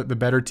 especially the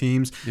better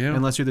teams. Yeah.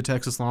 Unless you're the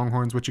Texas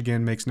Longhorns, which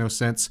again makes no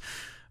sense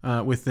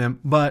with them.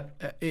 But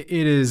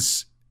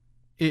it's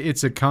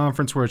a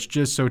conference where it's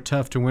just so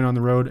tough to win on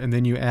the road, and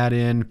then you add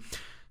in,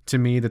 to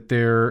me, that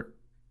they're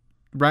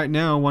right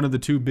now one of the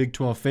 2 Big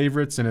 12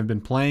 favorites and have been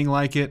playing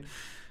like it.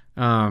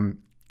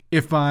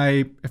 If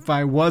I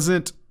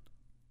wasn't,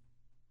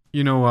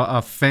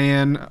 a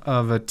fan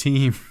of a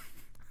team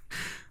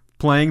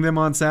playing them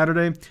on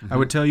Saturday, mm-hmm. I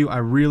would tell you I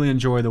really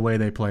enjoy the way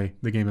they play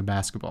the game of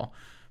basketball,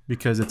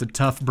 because it's a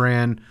tough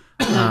brand.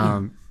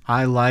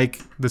 I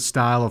like the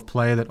style of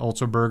play that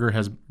Otzelberger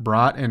has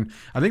brought, and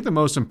I think the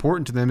most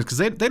important to them is because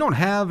they don't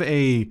have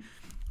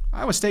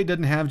Iowa State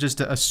doesn't have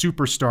just a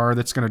superstar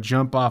that's going to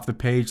jump off the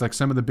page like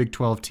some of the Big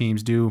 12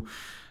 teams do.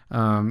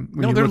 No,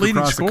 they're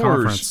leading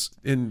scorers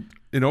in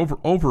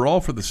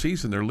overall for the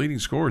season. Their leading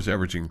scorers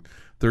averaging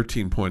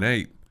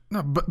 13.8.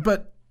 No,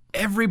 but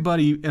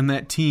everybody in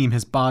that team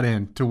has bought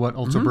in to what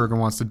Otzelberger mm-hmm.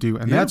 wants to do,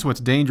 and that's what's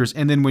dangerous.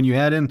 And then when you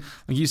add in,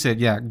 like you said,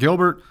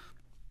 Gilbert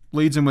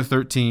leads them with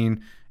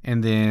 13,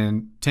 and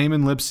then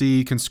Taman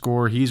Lipsey can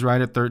score. He's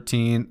right at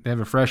 13. They have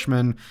a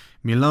freshman,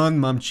 Milan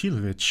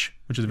Momcilovic,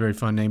 which is a very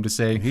fun name to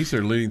say. He's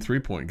their leading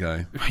 3-point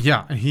guy.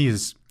 Yeah, he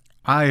is.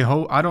 I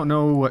don't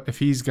know if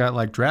he's got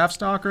like draft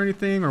stock or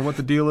anything, or what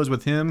the deal is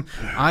with him.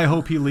 I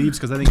hope he leaves,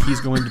 because I think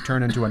he's going to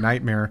turn into a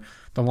nightmare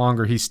the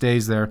longer he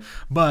stays there.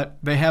 But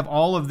they have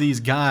all of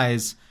these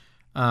guys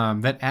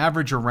that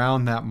average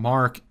around that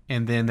mark,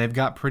 and then they've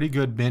got pretty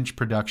good bench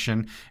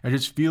production. It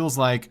just feels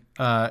like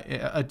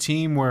a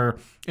team where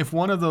if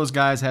one of those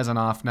guys has an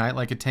off night,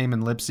 like a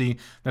Taman Lipsey,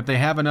 that they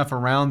have enough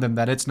around them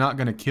that it's not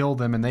going to kill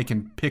them, and they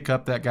can pick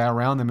up that guy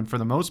around them. And for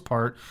the most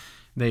part,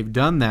 they've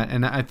done that.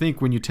 And I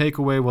think when you take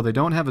away, they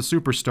don't have a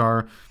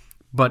superstar,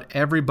 but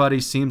everybody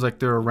seems like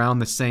they're around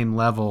the same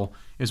level,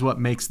 is what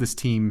makes this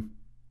team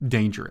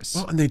dangerous.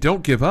 Well, and they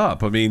don't give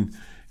up. I mean,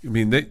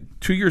 they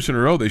 2 years in a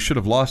row, they should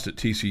have lost at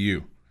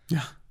TCU.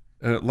 Yeah.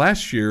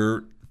 Last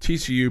year,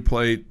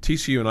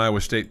 TCU and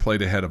Iowa State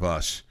played ahead of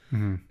us.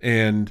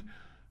 And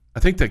I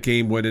think that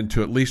game went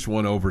into at least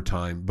one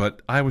overtime,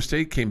 but Iowa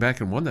State came back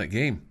and won that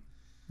game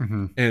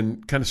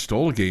and kind of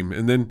stole a game.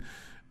 And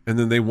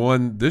then they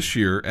won this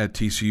year at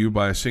TCU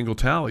by a single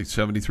tally,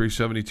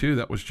 73-72.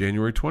 That was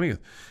January 20th.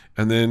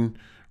 And then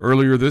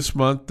earlier this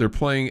month, they're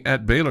playing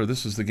at Baylor.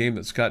 This is the game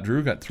that Scott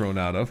Drew got thrown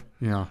out of.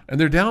 Yeah. And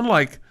they're down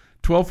like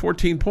 12,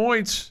 14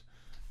 points.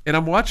 And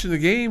I'm watching the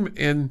game,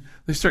 and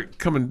they start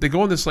coming. They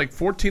go on this like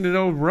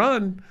 14-0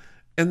 run,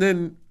 and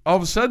then all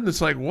of a sudden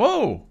it's like,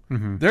 whoa.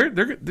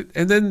 They're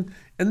and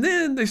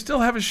then they still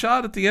have a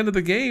shot at the end of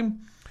the game,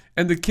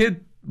 and the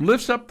kid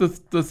lifts up the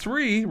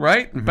three,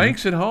 right?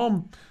 Banks it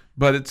home,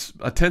 but it's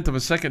a tenth of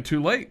a second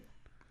too late.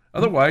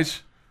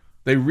 Otherwise,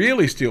 they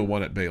really steal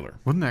one at Baylor.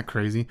 Wasn't that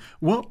crazy?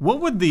 What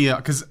would the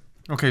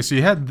so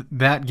you had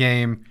that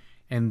game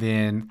and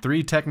then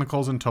 3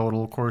 technicals in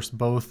total, of course,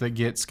 both that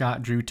get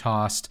Scott Drew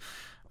tossed.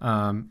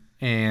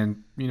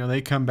 And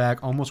they come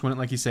back, almost win it,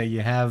 like you say. You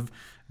have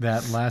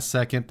that last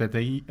second that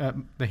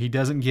he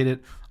doesn't get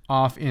it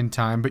off in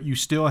time, but you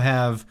still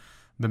have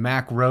the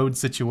Mac Road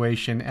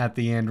situation at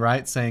the end,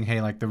 right? Saying, hey,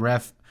 like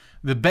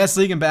the best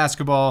league in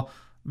basketball,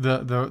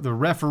 the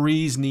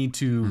referees need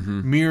to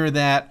mirror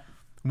that.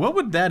 What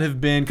would that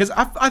have been? Because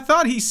I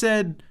thought he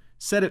said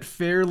it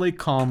fairly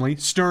calmly,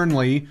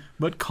 sternly,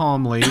 but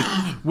calmly.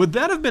 Would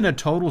that have been a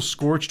total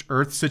scorched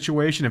earth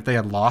situation if they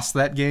had lost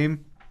that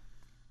game?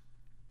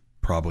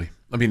 Probably.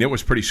 I mean, it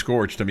was pretty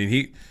scorched. I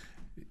mean,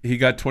 he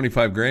got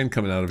 $25,000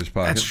 coming out of his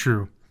pocket. That's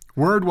true.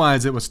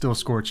 Word-wise, it was still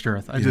scorched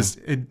earth.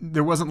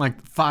 There wasn't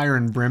like fire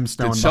and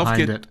brimstone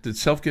behind it. Did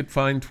Self get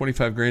fined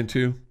 $25,000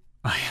 too?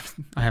 I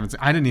haven't.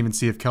 I didn't even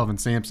see if Kelvin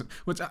Sampson,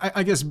 which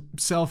I guess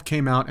Self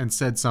came out and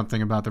said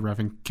something about the ref,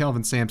 and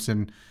Kelvin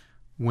Sampson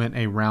went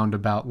a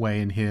roundabout way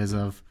in his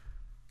of.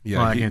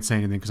 Yeah, I can't say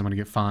anything because I'm going to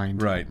get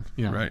fined. Right.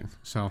 Yeah. Right.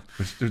 So,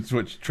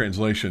 which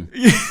translation?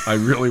 I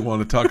really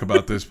want to talk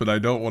about this, but I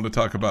don't want to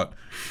talk about.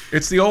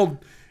 It's the old.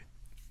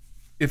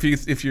 If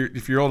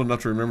you're old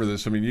enough to remember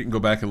this, I mean, you can go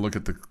back and look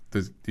at the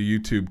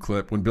YouTube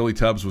clip when Billy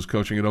Tubbs was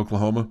coaching at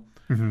Oklahoma,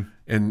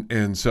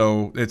 and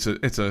so it's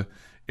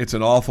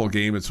an awful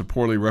game. It's a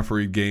poorly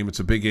refereed game. It's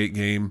a Big 8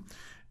 game,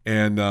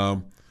 and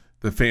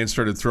the fans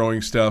started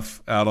throwing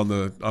stuff out on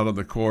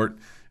the court.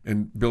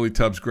 And Billy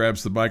Tubbs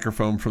grabs the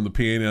microphone from the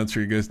PA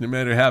announcer. He goes, "No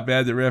matter how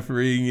bad the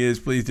refereeing is,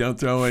 please don't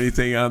throw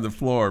anything on the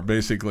floor."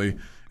 Basically, and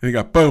he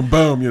got boom,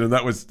 boom.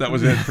 That was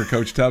it for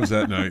Coach Tubbs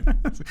that night.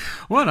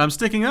 What? I'm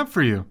sticking up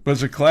for you. But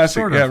it's a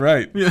classic. Sort of. Yeah,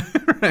 right. Yeah,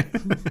 right.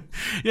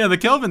 Yeah, the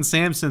Kelvin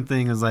Sampson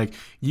thing is like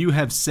you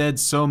have said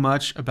so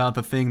much about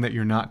the thing that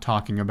you're not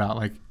talking about.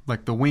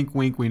 Like the wink,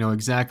 wink. We know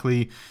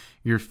exactly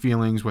your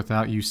feelings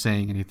without you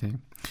saying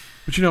anything.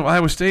 But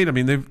Iowa State, I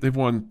mean, they've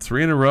won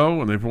 3 in a row,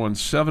 and they've won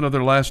 7 of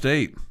their last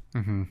 8.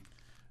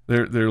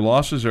 Their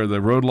losses are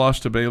the road loss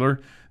to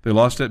Baylor. They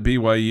lost at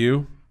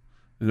BYU.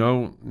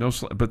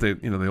 But they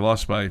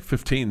lost by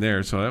 15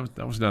 there, so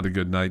that was not a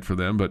good night for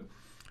them.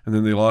 And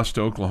then they lost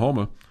to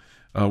Oklahoma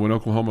when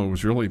Oklahoma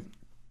was really,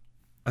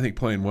 I think,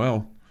 playing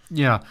well.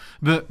 Yeah,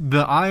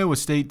 the Iowa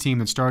State team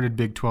that started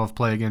Big 12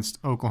 play against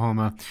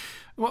Oklahoma.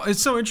 Well,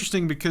 it's so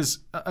interesting because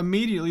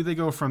immediately they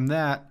go from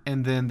that,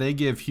 and then they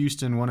give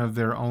Houston one of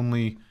their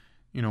only,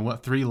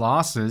 3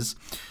 losses.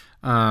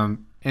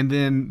 And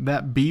then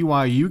that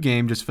BYU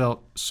game just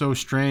felt so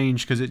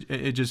strange because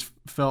it just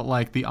felt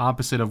like the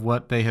opposite of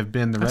what they have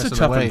been the rest of the way.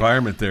 That's a tough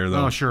environment there,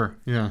 though. Oh, sure,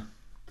 yeah.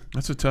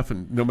 That's a tough,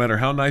 no matter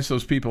how nice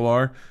those people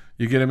are,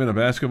 you get them in a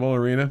basketball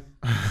arena,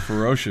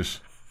 ferocious.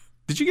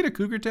 Did you get a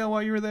cougar tail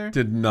while you were there?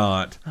 Did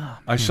not.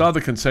 I saw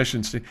the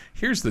concession stand.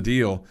 Here's the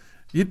deal.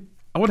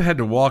 I would have had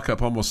to walk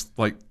up almost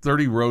like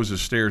 30 rows of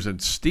stairs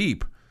and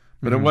steep,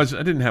 but I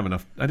didn't have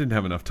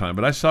enough time.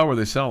 But I saw where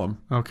they sell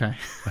them. Okay.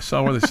 I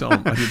saw where they sell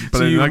them.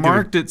 So you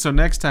marked it so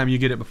next time you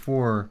get it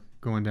before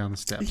going down the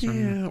steps.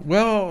 Yeah.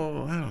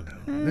 Well, I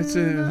don't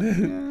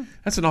know.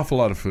 That's an awful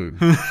lot of food.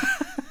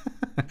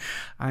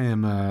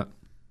 I'm a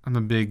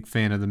big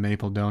fan of the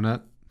maple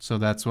donut, so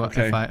that's what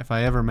if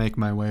I ever make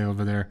my way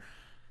over there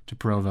to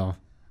Provo.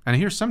 And I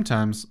hear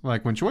sometimes,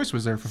 like when Joyce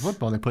was there for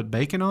football, they put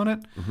bacon on it.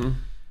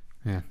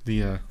 Yeah,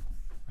 the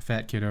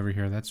fat kid over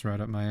here, that's right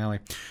up my alley.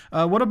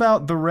 What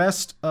about the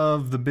rest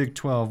of the Big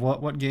 12?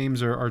 What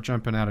games are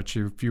jumping out at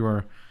you? If you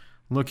are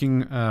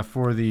looking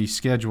for the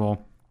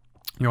schedule,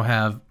 you'll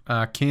have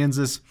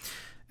Kansas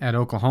at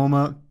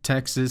Oklahoma,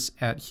 Texas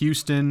at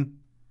Houston,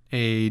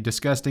 a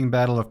disgusting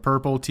battle of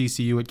purple,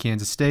 TCU at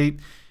Kansas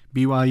State,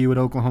 BYU at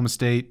Oklahoma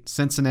State,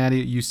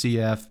 Cincinnati at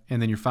UCF,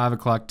 and then your 5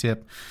 o'clock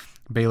tip,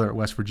 Baylor at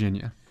West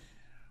Virginia.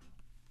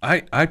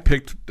 I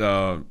picked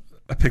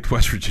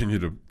West Virginia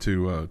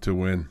to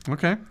win.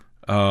 Okay.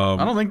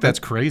 I don't think that's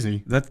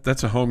crazy.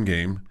 That's a home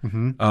game.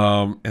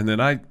 And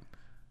then I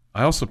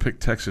also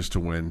picked Texas to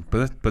win,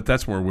 but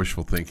that's more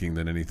wishful thinking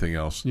than anything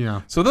else.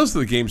 Yeah. So those are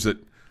the games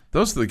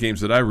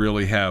that I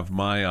really have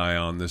my eye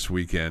on this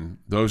weekend.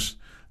 Those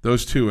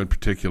 2 in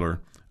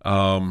particular,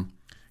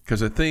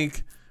 because I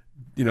think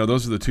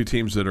those are the 2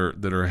 teams that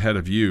are ahead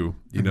of you.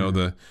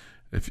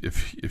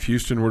 If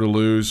Houston were to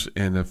lose,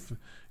 and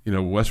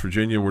West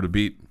Virginia were to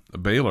beat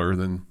Baylor,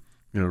 then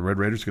Red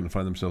Raiders are going to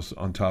find themselves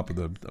on top of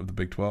the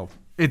Big 12.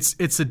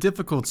 It's a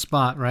difficult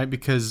spot, right?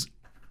 Because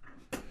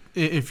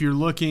if you're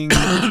looking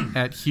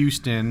at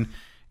Houston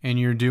and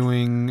you're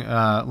doing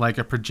like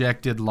a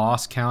projected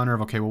loss counter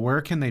of, okay, well,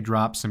 where can they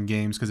drop some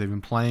games because they've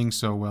been playing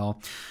so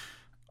well?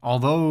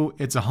 Although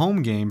it's a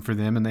home game for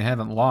them and they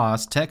haven't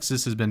lost,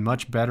 Texas has been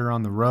much better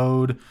on the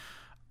road.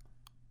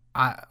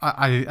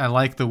 I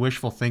like the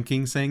wishful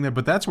thinking saying that,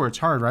 but that's where it's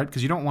hard, right?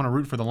 Because you don't want to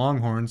root for the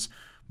Longhorns,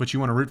 but you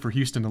want to root for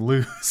Houston to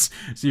lose.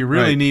 So you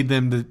really need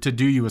them to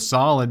do you a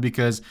solid,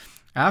 because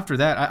after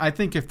that, I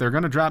think if they're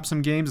going to drop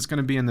some games, it's going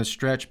to be in the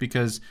stretch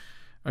because,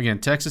 again,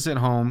 Texas at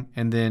home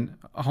and then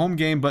a home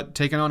game but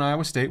taking on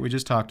Iowa State, we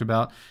just talked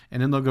about,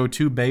 and then they'll go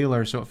to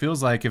Baylor. So it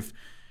feels like if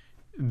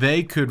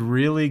they could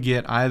really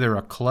get either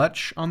a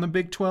clutch on the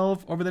Big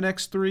 12 over the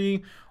next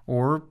 3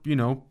 or,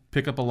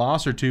 pick up a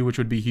loss or 2, which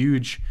would be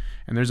huge.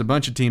 And there's a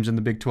bunch of teams in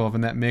the Big 12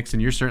 in that mix,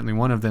 and you're certainly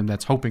one of them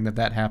that's hoping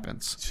that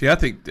happens. See, I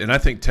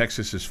think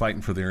Texas is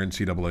fighting for their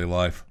NCAA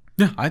life.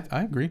 Yeah, I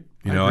agree.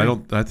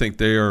 I think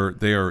they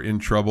are in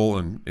trouble,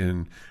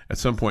 and at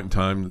some point in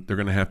time they're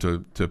going to have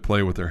to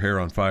play with their hair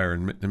on fire,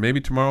 and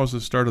maybe tomorrow's the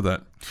start of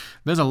that.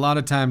 There's a lot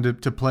of time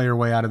to play your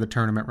way out of the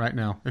tournament right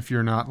now if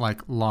you're not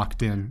like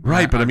locked in.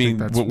 Right, but I mean,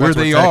 where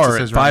they are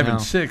at 5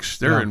 and 6,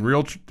 they're in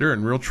real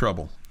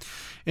trouble.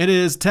 It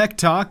is Tech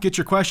Talk. Get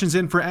your questions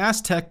in for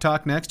Ask Tech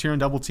Talk next here on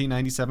Double T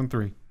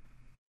 97.3.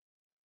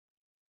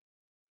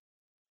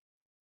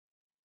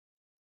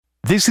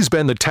 This has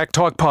been the Tech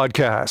Talk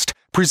Podcast,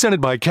 presented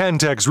by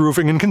Cantex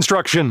Roofing and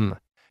Construction.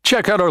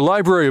 Check out our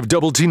library of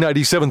Double T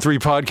 97.3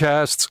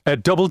 podcasts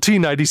at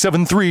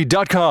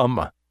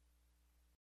doublet97.3.com.